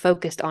hyper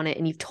focused on it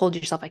and you've told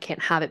yourself, I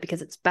can't have it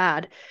because it's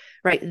bad,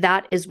 right?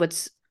 That is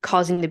what's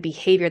causing the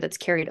behavior that's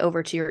carried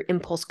over to your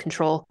impulse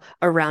control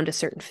around a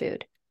certain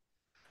food,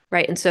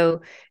 right? And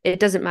so it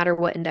doesn't matter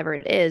what endeavor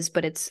it is,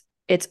 but it's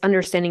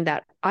understanding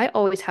that I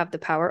always have the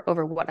power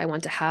over what I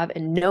want to have,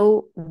 and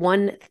no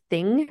one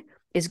thing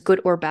is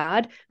good or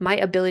bad. My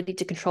ability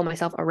to control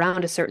myself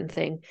around a certain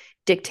thing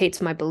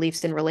dictates my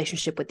beliefs in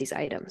relationship with these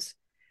items.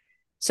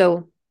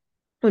 So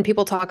when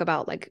people talk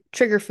about like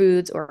trigger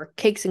foods or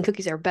cakes and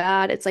cookies are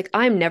bad, it's like,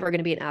 I'm never going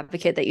to be an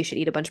advocate that you should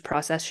eat a bunch of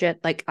processed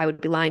shit. Like, I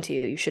would be lying to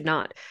you. You should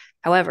not.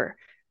 However,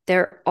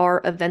 there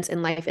are events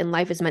in life, and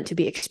life is meant to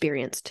be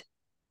experienced.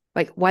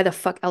 Like, why the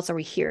fuck else are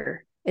we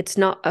here? It's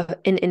not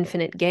an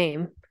infinite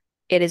game.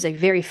 It is a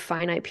very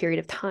finite period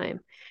of time.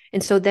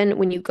 And so then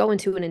when you go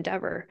into an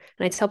endeavor,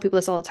 and I tell people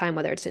this all the time,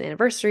 whether it's an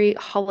anniversary,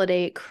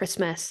 holiday,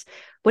 Christmas,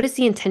 what is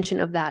the intention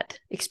of that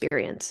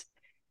experience?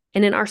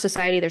 And in our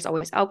society, there's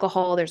always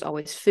alcohol, there's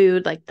always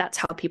food. Like, that's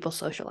how people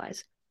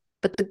socialize.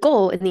 But the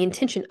goal and the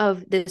intention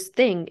of this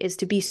thing is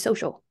to be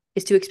social,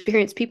 is to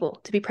experience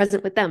people, to be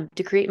present with them,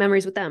 to create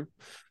memories with them.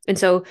 And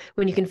so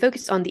when you can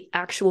focus on the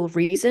actual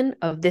reason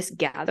of this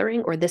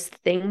gathering or this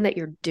thing that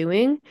you're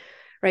doing,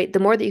 right, the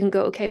more that you can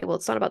go, okay, well,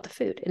 it's not about the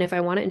food. And if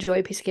I want to enjoy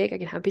a piece of cake, I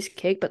can have a piece of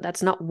cake, but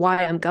that's not why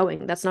I'm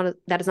going. That is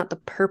not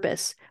the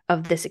purpose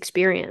of this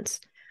experience,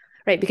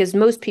 right? Because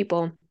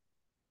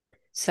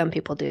some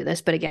people do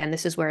this, but again,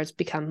 this is where it's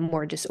become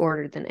more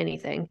disordered than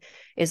anything,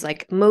 is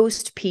like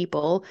most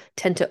people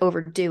tend to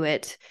overdo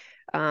it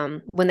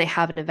when they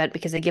have an event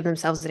because they give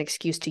themselves an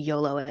excuse to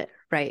YOLO it,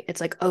 right?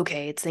 It's like,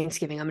 okay, it's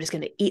Thanksgiving. I'm just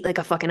going to eat like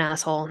a fucking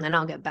asshole and then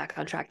I'll get back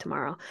on track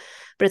tomorrow.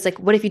 But it's like,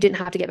 what if you didn't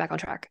have to get back on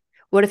track?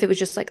 What if it was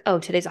just like, oh,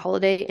 today's a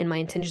holiday and my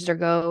intentions are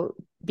go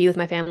be with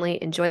my family,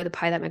 enjoy the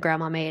pie that my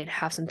grandma made,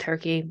 have some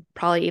turkey,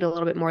 probably eat a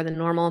little bit more than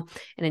normal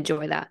and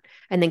enjoy that.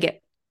 And then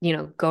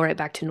go right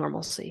back to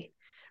normalcy,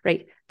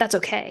 right? That's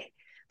okay.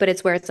 But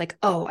it's where it's like,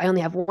 oh, I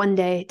only have one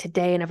day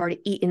today and I've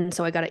already eaten.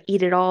 So I got to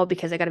eat it all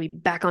because I got to be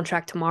back on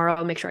track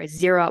tomorrow. Make sure I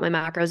zero out my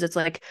macros. It's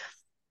like,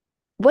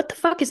 what the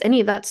fuck does any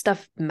of that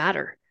stuff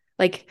matter?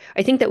 Like,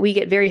 I think that we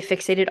get very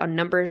fixated on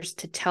numbers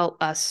to tell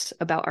us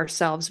about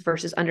ourselves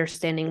versus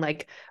understanding,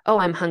 like, oh,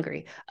 I'm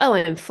hungry. Oh,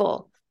 I'm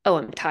full. Oh,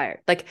 I'm tired.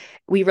 Like,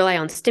 we rely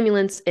on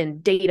stimulants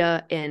and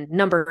data and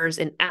numbers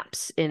and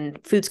apps and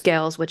food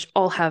scales, which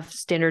all have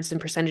standards and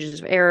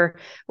percentages of error,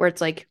 where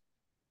it's like,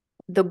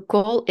 the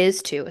goal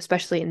is to,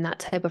 especially in that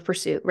type of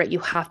pursuit, right? You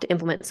have to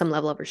implement some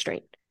level of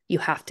restraint. You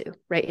have to,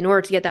 right? In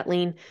order to get that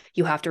lean,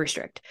 you have to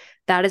restrict.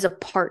 That is a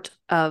part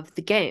of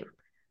the game,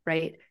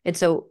 right? And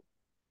so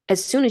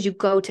as soon as you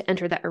go to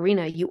enter that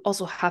arena, you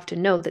also have to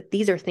know that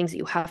these are things that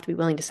you have to be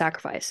willing to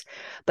sacrifice,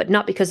 but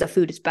not because the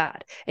food is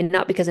bad, and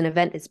not because an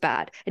event is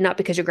bad, and not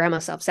because your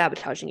grandma's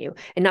self-sabotaging you,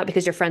 and not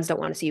because your friends don't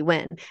want to see you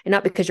win, and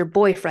not because your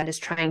boyfriend is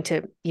trying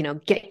to,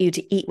 get you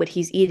to eat what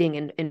he's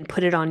eating and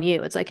put it on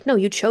you. It's like, no,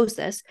 you chose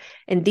this,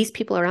 and these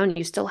people around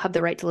you still have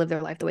the right to live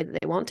their life the way that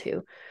they want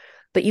to,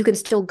 but you can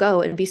still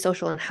go and be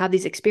social and have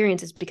these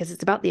experiences because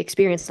it's about the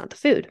experience, not the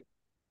food.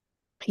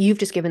 You've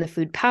just given the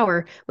food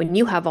power when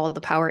you have all of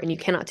the power and you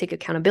cannot take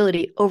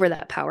accountability over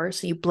that power.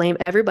 So you blame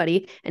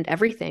everybody and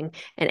everything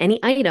and any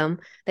item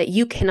that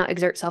you cannot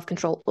exert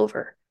self-control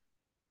over.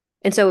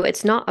 And so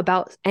it's not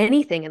about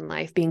anything in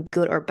life being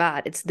good or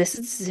bad. It's this is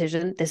a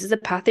decision, this is the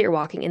path that you're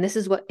walking, and this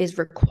is what is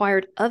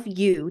required of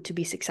you to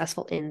be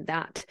successful in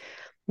that.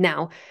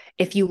 Now,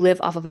 if you live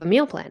off of a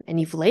meal plan and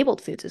you've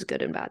labeled foods as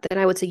good and bad, then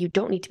I would say you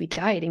don't need to be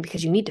dieting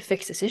because you need to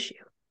fix this issue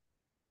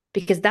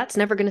because that's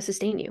never going to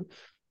sustain you.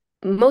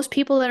 Most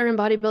people that are in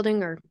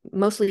bodybuilding are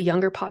mostly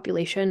younger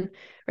population,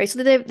 right?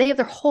 So they have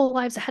their whole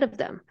lives ahead of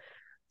them.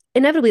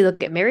 Inevitably, they'll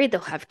get married,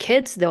 they'll have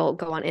kids, they'll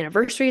go on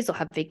anniversaries, they'll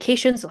have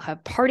vacations, they'll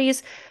have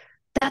parties.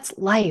 That's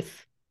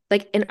life.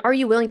 Like, and are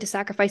you willing to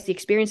sacrifice the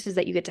experiences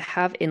that you get to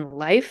have in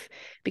life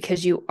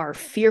because you are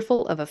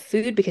fearful of a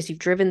food, because you've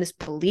driven this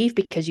belief,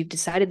 because you've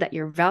decided that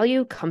your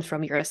value comes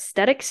from your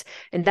aesthetics,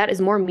 and that is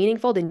more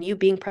meaningful than you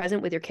being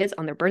present with your kids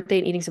on their birthday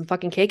and eating some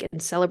fucking cake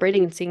and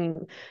celebrating and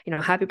singing,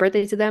 happy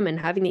birthday to them and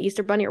having the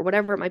Easter bunny or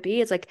whatever it might be.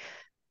 It's like,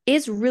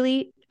 is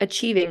really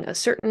achieving a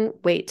certain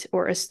weight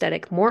or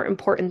aesthetic more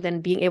important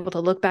than being able to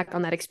look back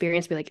on that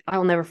experience and be like,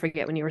 I'll never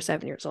forget when you were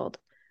 7 years old.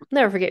 I'll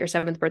never forget your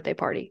seventh birthday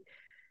party.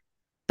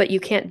 But you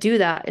can't do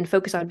that and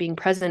focus on being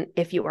present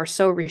if you are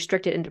so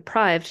restricted and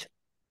deprived.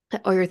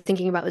 All you're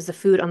thinking about is the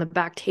food on the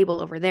back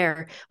table over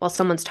there while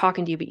someone's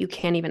talking to you, but you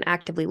can't even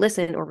actively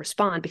listen or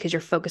respond because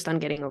you're focused on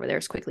getting over there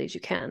as quickly as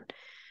you can.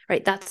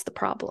 Right? That's the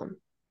problem.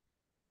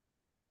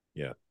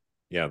 Yeah.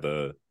 Yeah.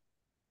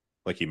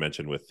 Like you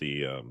mentioned with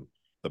the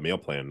meal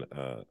plan,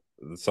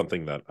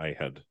 something that I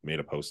had made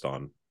a post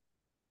on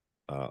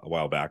a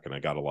while back, and I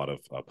got a lot of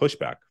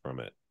pushback from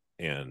it.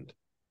 And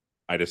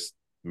I just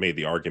made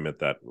the argument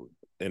that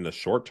in the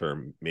short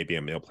term, maybe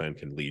a meal plan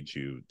can lead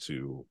you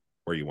to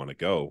where you want to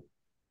go.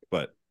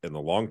 But in the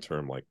long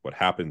term, like what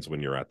happens when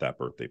you're at that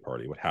birthday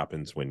party? What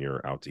happens when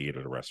you're out to eat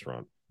at a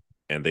restaurant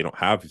and they don't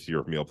have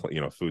your meal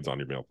plan, foods on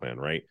your meal plan,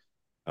 right?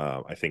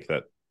 I think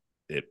that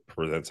it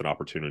presents an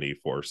opportunity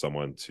for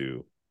someone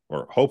to,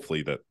 or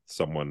hopefully that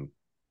someone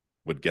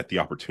would get the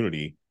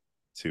opportunity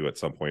to at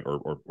some point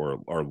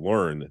or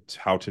learn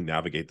how to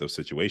navigate those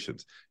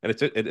situations. And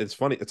it's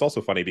funny. It's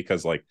also funny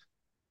because like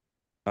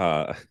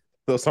uh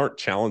those aren't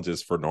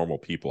challenges for normal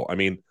people. I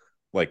mean,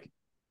 like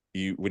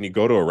you when you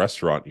go to a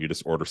restaurant, you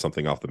just order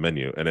something off the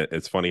menu, and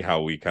it's funny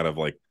how we kind of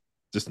like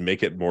just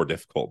make it more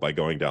difficult by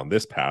going down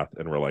this path.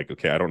 And we're like,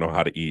 okay, I don't know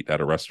how to eat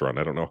at a restaurant.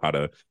 I don't know how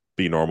to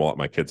be normal at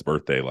my kid's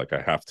birthday. Like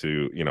I have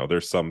to,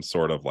 there's some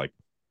sort of like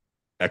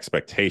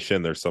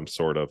expectation. There's some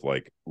sort of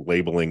like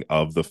labeling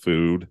of the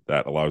food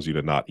that allows you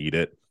to not eat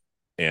it.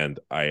 And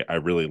I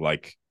really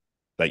like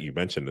that you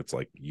mentioned it's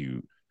like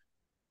you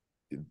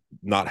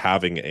not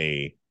having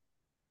a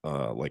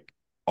like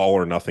all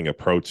or nothing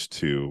approach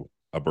to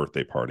a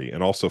birthday party,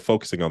 and also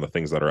focusing on the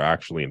things that are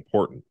actually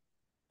important,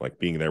 like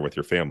being there with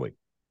your family,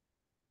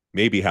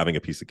 maybe having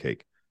a piece of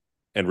cake,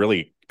 and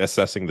really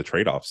assessing the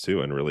trade-offs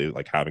too, and really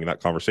like having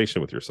that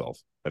conversation with yourself.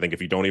 I think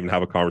if you don't even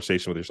have a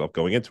conversation with yourself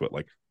going into it,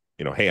 like,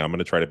 hey, I'm going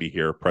to try to be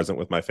here present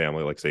with my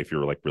family. Like say if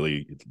you're like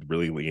really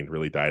really lean,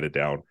 really dieted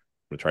down, I'm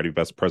going to try to be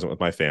best present with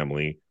my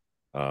family.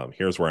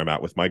 Here's where I'm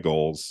at with my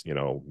goals.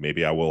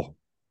 Maybe I will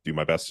do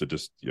my best to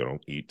just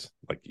eat.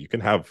 Like you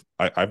can have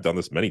I've done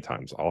this many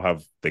times. I'll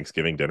have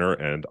Thanksgiving dinner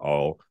and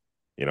I'll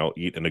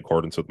eat in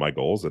accordance with my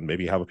goals and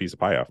maybe have a piece of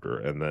pie after,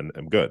 and then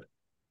I'm good,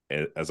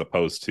 as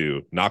opposed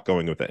to not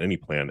going with any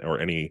plan or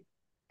any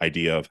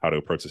idea of how to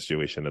approach the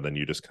situation. And then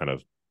you just kind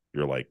of,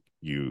 you're like,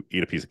 you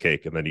eat a piece of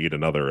cake and then you eat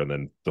another, and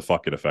then the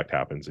fuck it effect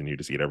happens and you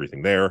just eat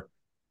everything there.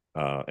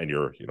 And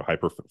you're,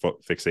 hyper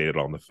fixated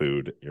on the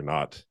food. You're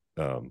not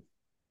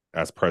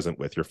as present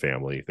with your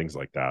family, things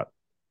like that.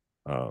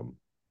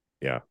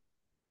 Yeah,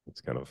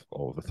 it's kind of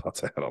all of the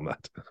thoughts I had on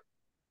that.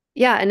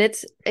 Yeah. And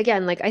it's,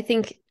 again, like, I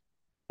think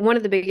one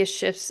of the biggest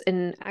shifts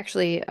in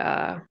actually,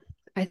 I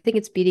think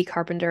it's BD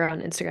Carpenter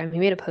on Instagram. He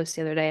made a post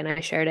the other day and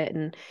I shared it.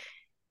 And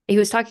he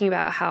was talking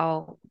about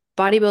how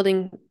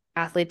bodybuilding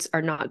athletes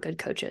are not good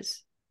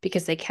coaches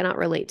because they cannot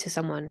relate to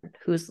someone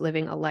who's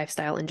living a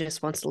lifestyle and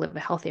just wants to live a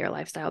healthier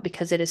lifestyle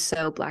because it is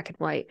so black and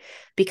white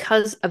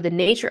because of the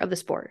nature of the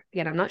sport.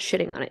 Again, I'm not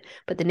shitting on it,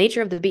 but the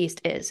nature of the beast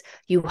is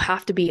you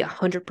have to be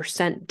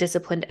 100%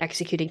 disciplined,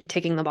 executing,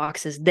 ticking the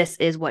boxes. This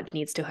is what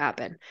needs to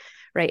happen,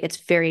 right? It's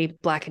very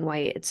black and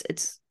white.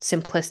 It's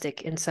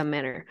simplistic in some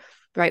manner,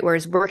 right?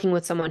 Whereas working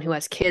with someone who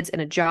has kids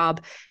and a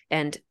job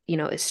and,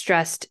 is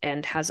stressed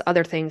and has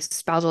other things,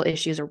 spousal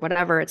issues or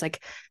whatever, it's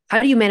like, how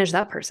do you manage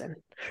that person,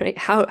 right?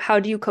 How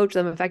do you coach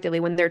them effectively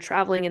when they're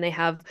traveling and they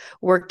have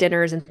work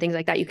dinners and things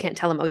like that? You can't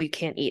tell them, oh, you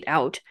can't eat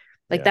out.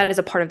 Like Yeah. that is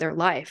a part of their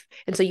life.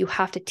 And so you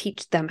have to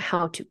teach them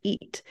how to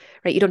eat,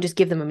 right? You don't just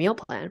give them a meal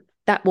plan.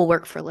 That will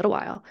work for a little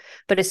while.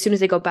 But as soon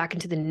as they go back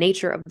into the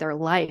nature of their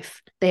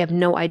life, they have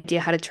no idea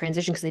how to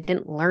transition because they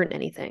didn't learn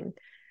anything,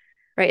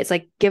 right? It's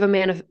like give a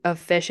man a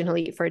fish and he'll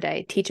eat for a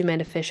day. Teach a man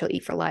to fish, he'll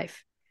eat for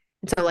life.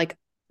 And so like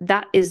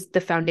that is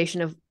the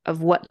foundation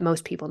of what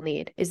most people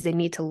need is they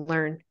need to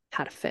learn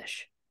how to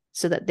fish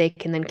so that they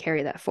can then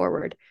carry that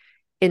forward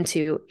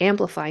into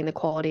amplifying the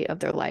quality of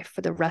their life for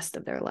the rest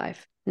of their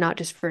life, not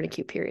just for an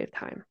acute period of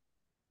time.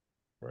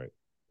 Right.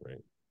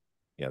 Right.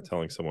 Yeah.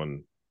 Telling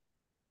someone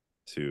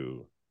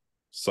to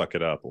suck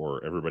it up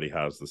or everybody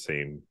has the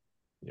same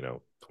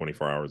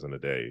 24 hours in a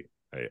day,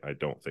 I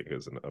don't think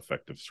is an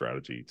effective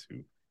strategy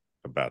to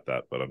combat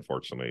that. But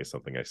unfortunately, it's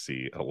something I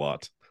see a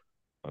lot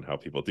on how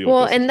people deal with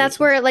Well, those and that's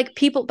situations. where like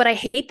people, but I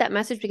hate that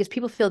message because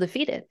people feel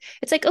defeated.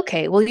 It's like,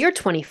 okay, well, you're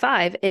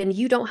 25 and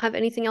you don't have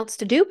anything else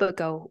to do but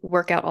go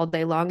work out all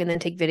day long and then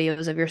take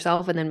videos of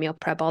yourself and then meal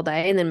prep all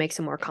day and then make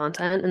some more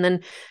content and then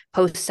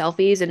post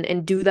selfies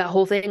and do that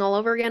whole thing all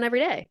over again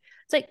every day.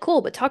 It's like,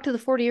 cool, but talk to the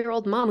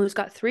 40-year-old mom who's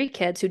got 3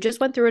 kids, who just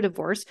went through a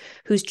divorce,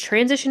 who's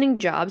transitioning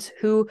jobs,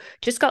 whose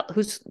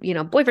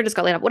boyfriend just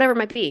got laid off, whatever it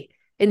might be,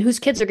 and whose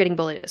kids are getting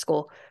bullied at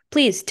school.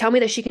 Please tell me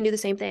that she can do the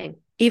same thing,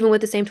 even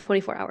with the same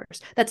 24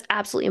 hours. That's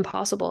absolutely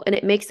impossible. And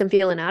it makes them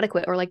feel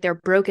inadequate or like they're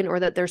broken or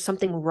that there's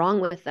something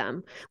wrong with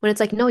them. When it's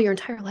like, no, your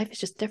entire life is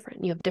just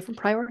different. You have different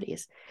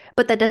priorities.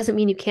 But that doesn't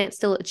mean you can't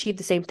still achieve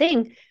the same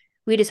thing.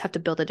 We just have to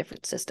build a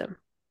different system.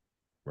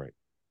 Right.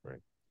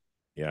 Right.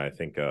 Yeah, I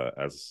think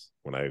as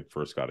when I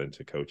first got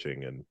into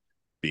coaching and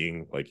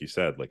being, like you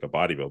said, like a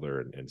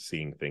bodybuilder and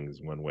seeing things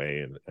one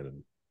way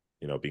and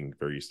being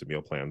very used to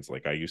meal plans,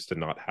 like I used to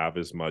not have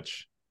as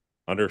much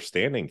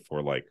understanding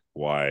for like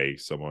why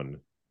someone,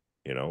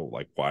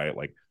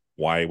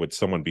 why would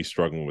someone be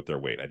struggling with their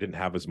weight. I didn't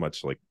have as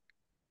much like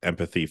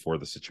empathy for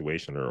the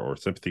situation or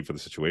sympathy for the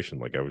situation.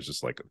 Like I was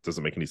just like, it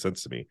doesn't make any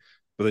sense to me.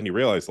 But then you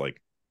realize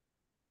like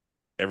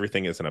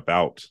everything isn't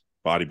about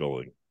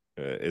bodybuilding.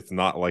 It's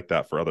not like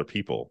that for other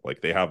people.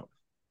 Like they have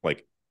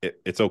like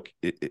it's okay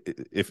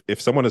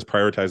if someone is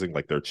prioritizing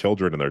like their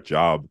children and their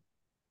job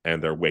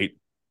and their weight,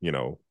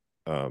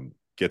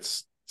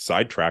 gets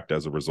sidetracked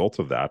as a result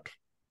of that.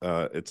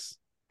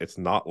 It's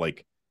not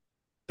like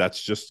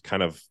that's just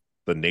kind of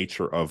the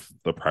nature of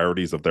the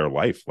priorities of their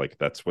life. Like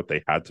that's what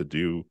they had to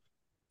do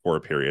for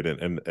a period,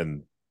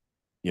 and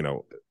you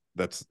know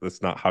that's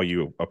not how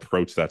you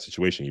approach that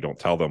situation. You don't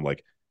tell them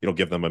like you don't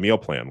give them a meal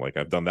plan. Like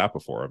I've done that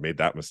before. I've made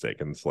that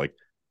mistake, and it's like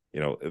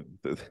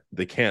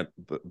they can't.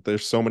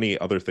 There's so many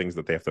other things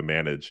that they have to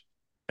manage,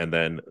 and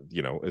then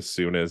as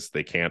soon as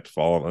they can't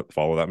follow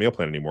that meal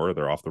plan anymore,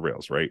 they're off the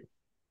rails, right?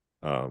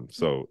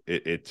 So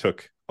it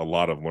took a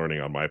lot of learning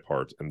on my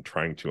part and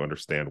trying to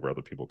understand where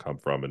other people come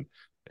from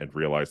and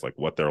realize like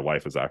what their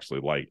life is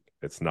actually like.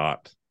 It's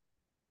not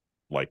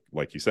like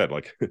you said,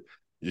 like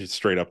you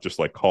straight up just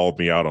like called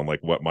me out on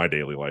like what my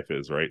daily life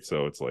is, right?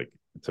 So it's like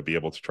to be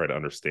able to try to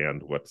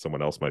understand what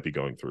someone else might be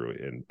going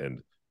through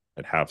and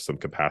have some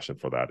compassion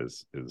for that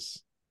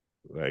is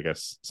I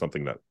guess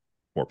something that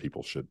more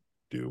people should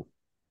do.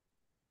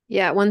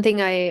 Yeah, one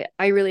thing I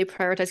really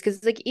prioritize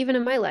because like even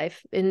in my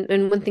life, and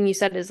one thing you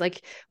said is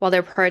like while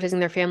they're prioritizing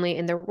their family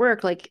and their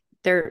work, like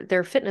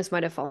their fitness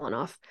might have fallen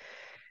off.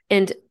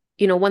 And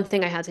one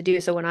thing I had to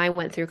do, so when I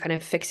went through kind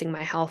of fixing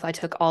my health, I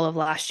took all of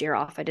last year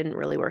off. I didn't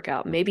really work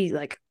out, maybe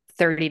like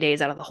 30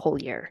 days out of the whole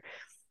year.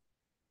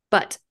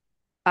 But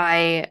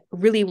I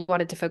really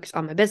wanted to focus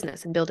on my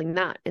business and building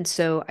that. And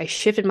so I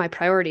shifted my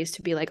priorities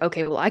to be like,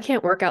 okay, well, I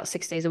can't work out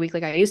 6 days a week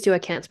like I used to. I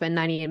can't spend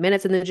 90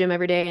 minutes in the gym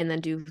every day and then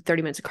do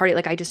 30 minutes of cardio.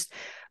 Like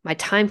my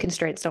time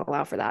constraints don't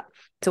allow for that.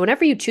 So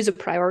whenever you choose a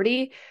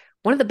priority,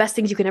 one of the best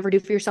things you can ever do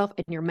for yourself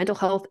and your mental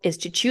health is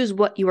to choose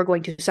what you are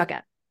going to suck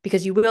at,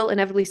 because you will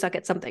inevitably suck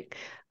at something.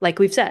 Like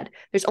we've said,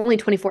 there's only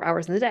 24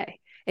 hours in the day,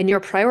 and your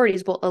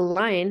priorities will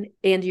align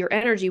and your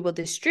energy will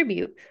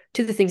distribute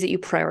to the things that you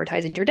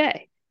prioritize in your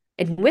day.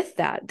 And with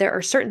that, there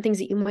are certain things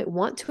that you might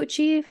want to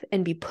achieve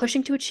and be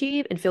pushing to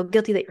achieve and feel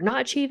guilty that you're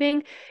not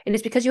achieving. And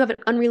it's because you have an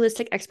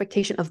unrealistic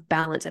expectation of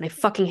balance. And I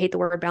fucking hate the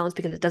word balance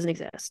because it doesn't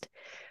exist,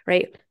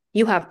 right?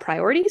 You have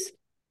priorities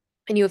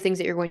and you have things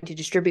that you're going to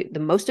distribute the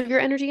most of your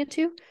energy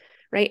into,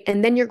 right?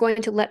 And then you're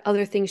going to let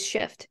other things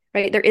shift,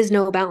 right? There is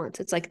no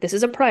balance. It's like, this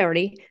is a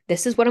priority.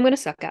 This is what I'm going to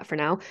suck at for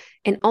now.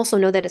 And also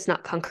know that it's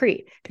not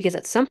concrete, because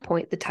at some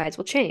point the tides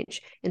will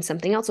change and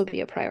something else will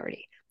be a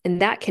priority.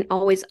 And that can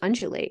always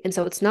undulate. And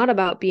so it's not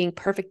about being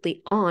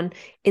perfectly on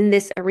in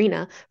this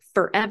arena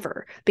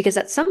forever, because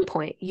at some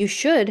point you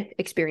should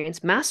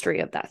experience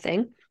mastery of that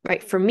thing,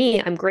 right? For me,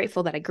 I'm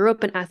grateful that I grew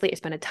up an athlete. I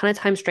spent a ton of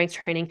time strength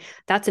training.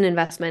 That's an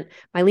investment.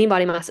 My lean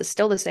body mass is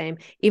still the same,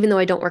 even though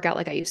I don't work out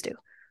like I used to.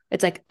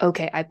 It's like,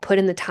 okay, I put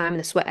in the time and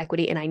the sweat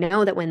equity, and I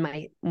know that when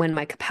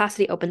my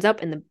capacity opens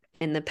up and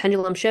the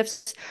pendulum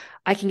shifts,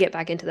 I can get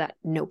back into that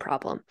no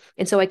problem.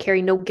 And so I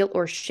carry no guilt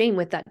or shame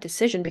with that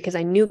decision, because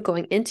I knew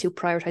going into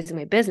prioritizing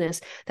my business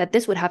that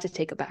this would have to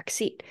take a back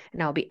seat.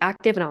 And I'll be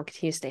active and I'll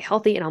continue to stay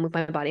healthy and I'll move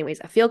my body in ways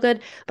that feel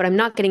good, but I'm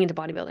not getting into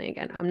bodybuilding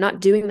again. I'm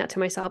not doing that to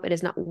myself. It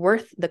is not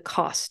worth the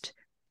cost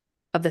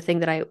of the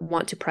thing that I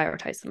want to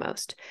prioritize the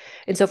most.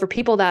 And so for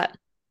people that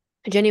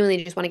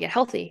genuinely just want to get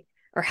healthy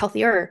or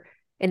healthier,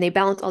 and they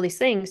balance all these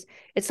things,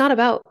 it's not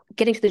about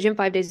getting to the gym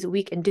 5 days a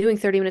week and doing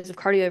 30 minutes of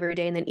cardio every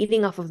day and then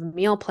eating off of a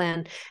meal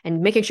plan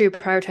and making sure you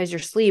prioritize your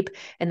sleep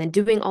and then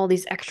doing all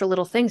these extra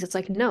little things. It's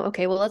like, no,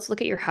 okay, well, let's look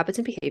at your habits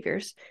and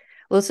behaviors.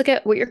 Well, let's look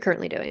at what you're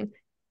currently doing.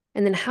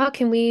 And then how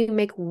can we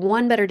make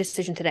one better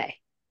decision today?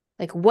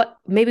 Like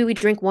maybe we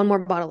drink one more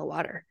bottle of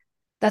water.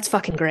 That's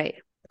fucking great.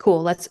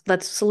 Cool. Let's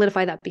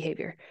solidify that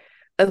behavior.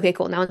 Okay,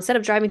 cool. Now, instead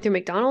of driving through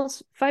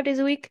McDonald's 5 days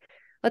a week,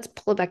 Let's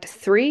pull it back to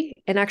 3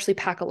 and actually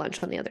pack a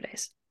lunch on the other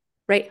days.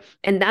 Right.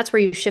 And that's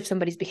where you shift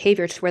somebody's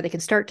behavior to where they can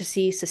start to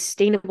see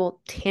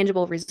sustainable,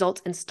 tangible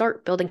results and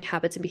start building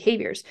habits and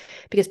behaviors.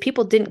 Because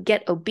people didn't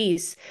get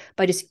obese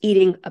by just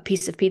eating a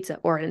piece of pizza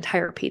or an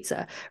entire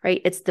pizza,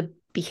 right? It's the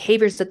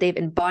behaviors that they've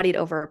embodied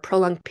over a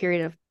prolonged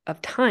period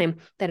of time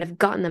that have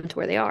gotten them to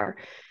where they are.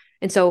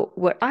 And so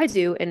what I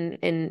do,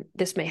 and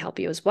this may help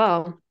you as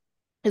well,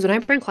 is when I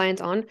bring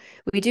clients on,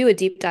 we do a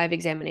deep dive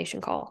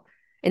examination call.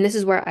 And this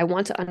is where I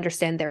want to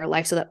understand their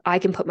life so that I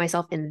can put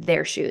myself in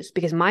their shoes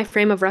because my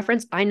frame of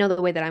reference, I know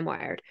the way that I'm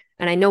wired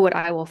and I know what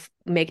I will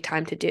make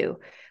time to do.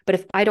 But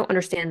if I don't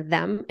understand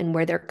them and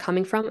where they're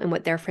coming from and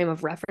what their frame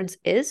of reference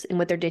is and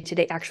what their day to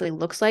day actually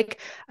looks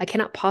like, I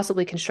cannot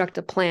possibly construct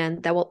a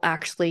plan that will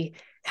actually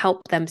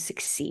help them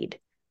succeed.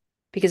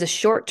 Because a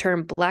short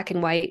term black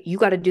and white, you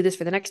got to do this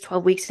for the next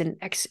 12 weeks and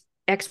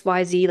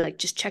XYZ, like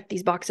just check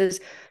these boxes.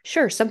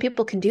 Sure, some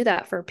people can do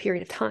that for a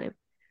period of time,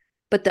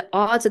 but the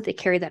odds that they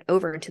carry that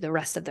over into the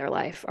rest of their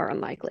life are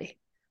unlikely.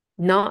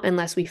 Not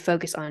unless we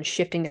focus on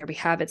shifting their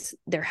behaviors,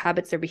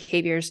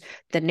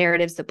 the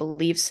narratives, the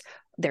beliefs,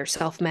 their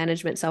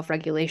self-management,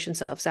 self-regulation,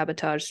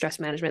 self-sabotage, stress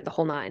management, the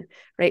whole nine,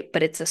 right?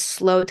 But it's a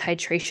slow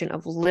titration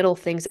of little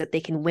things that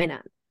they can win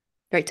at,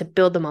 right? To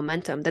build the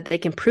momentum that they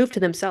can prove to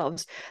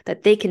themselves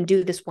that they can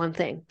do this one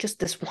thing, just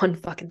this one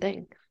fucking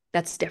thing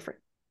that's different,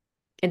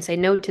 and say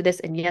no to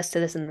this and yes to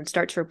this, and then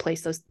start to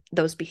replace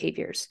those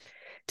behaviors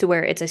to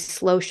where it's a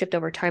slow shift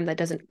over time that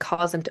doesn't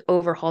cause them to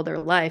overhaul their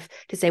life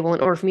to say, well,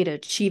 in order for me to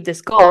achieve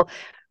this goal,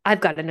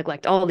 I've got to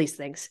neglect all these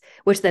things,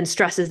 which then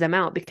stresses them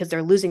out because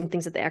they're losing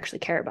things that they actually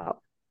care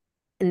about.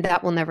 And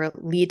that will never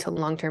lead to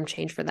long-term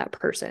change for that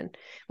person,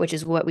 which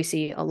is what we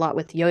see a lot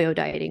with yo-yo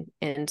dieting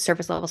and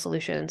surface level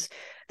solutions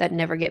that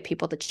never get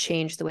people to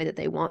change the way that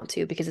they want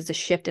to because it's a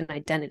shift in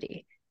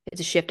identity.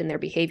 It's a shift in their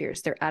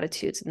behaviors, their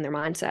attitudes, and their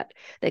mindset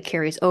that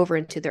carries over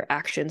into their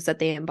actions that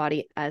they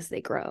embody as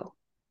they grow.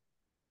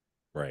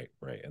 Right,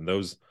 right. And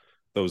those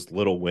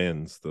little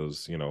wins,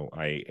 those,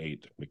 I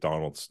ate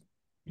McDonald's,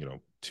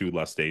 2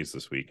 less days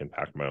this week and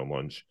packed my own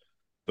lunch.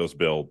 Those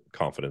build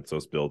confidence,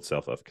 those build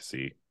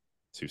self-efficacy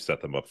to set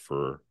them up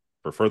for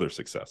further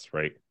success,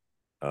 right?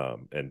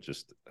 And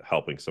just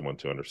helping someone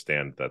to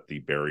understand that the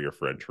barrier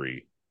for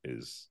entry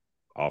is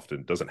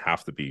often doesn't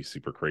have to be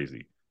super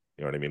crazy.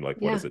 You know what I mean?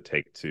 Like, what Yeah. does it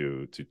take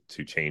to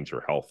change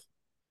your health?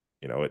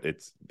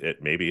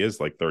 It maybe is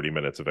like 30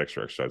 minutes of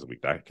extra exercise a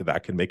week.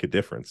 That can make a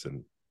difference,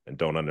 and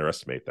don't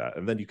underestimate that.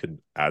 And then you can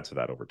add to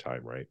that over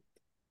time, right?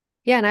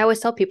 Yeah. And I always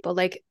tell people,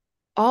 like,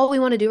 all we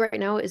want to do right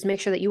now is make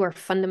sure that you are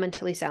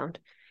fundamentally sound.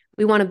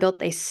 We want to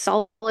build a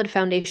solid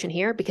foundation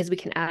here because we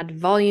can add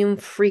volume,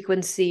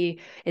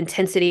 frequency,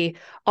 intensity,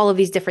 all of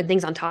these different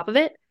things on top of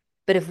it.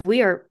 But if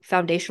we are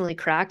foundationally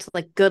cracked,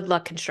 like good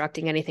luck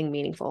constructing anything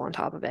meaningful on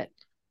top of it.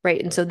 Right.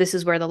 And Right. so this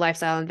is where the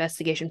lifestyle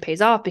investigation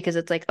pays off because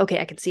it's like, okay,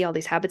 I can see all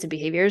these habits and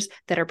behaviors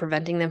that are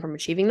preventing them from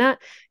achieving that.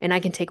 And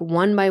I can take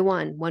one by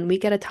one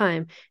week at a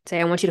time,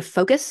 say, I want you to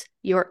focus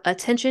your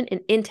attention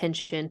and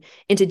intention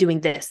into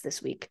doing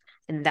this week.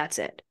 And that's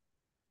it.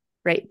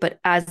 Right. But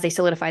as they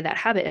solidify that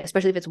habit,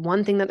 especially if it's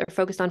one thing that they're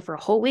focused on for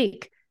a whole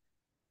week,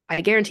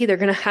 I guarantee they're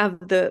going to have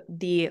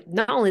the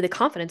not only the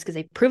confidence because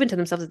they've proven to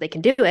themselves that they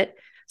can do it.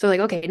 So like,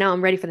 okay, now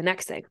I'm ready for the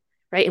next thing,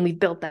 right? And we've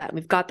built that, and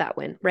we've got that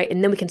win, right?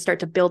 And then we can start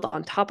to build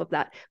on top of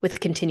that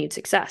with continued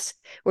success.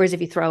 Whereas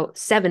if you throw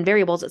 7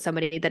 variables at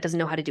somebody that doesn't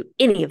know how to do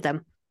any of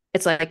them,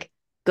 it's like,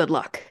 good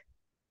luck.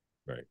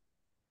 Right.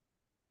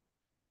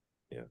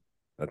 Yeah.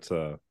 That's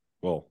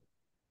well,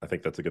 I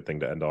think that's a good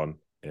thing to end on.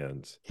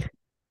 And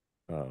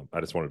I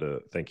just wanted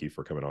to thank you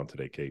for coming on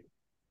today, Kait.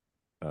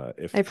 I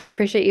If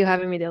appreciate you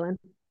having me, Dylan.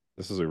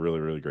 This is a really,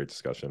 really great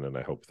discussion, and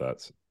I hope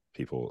that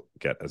people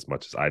get as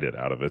much as I did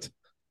out of it.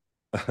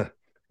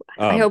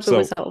 I hope it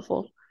was So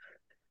helpful.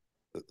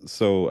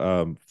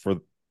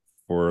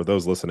 for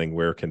those listening,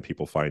 where can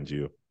people find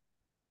you?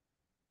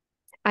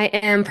 I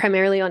am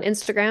primarily on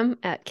Instagram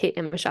at Kait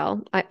and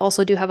Michelle. I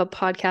also do have a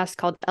podcast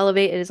called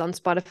Elevate. It is on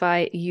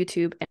Spotify,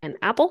 YouTube, and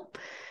Apple.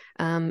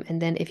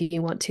 And then if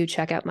you want to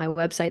check out my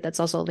website, that's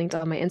also linked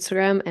on my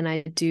Instagram. And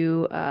I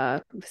do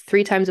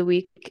 3 times a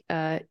week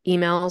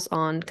emails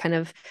on kind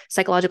of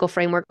psychological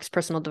frameworks,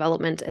 personal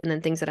development, and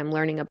then things that I'm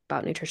learning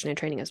about nutrition and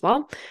training as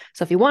well.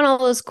 So if you want all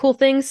those cool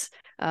things,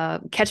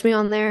 catch me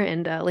on there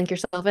and link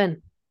yourself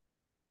in.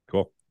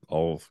 Cool.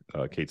 All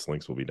of Kait's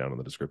links will be down in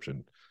the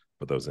description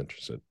for those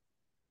interested.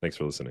 Thanks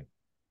for listening.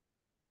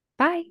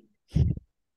 Bye.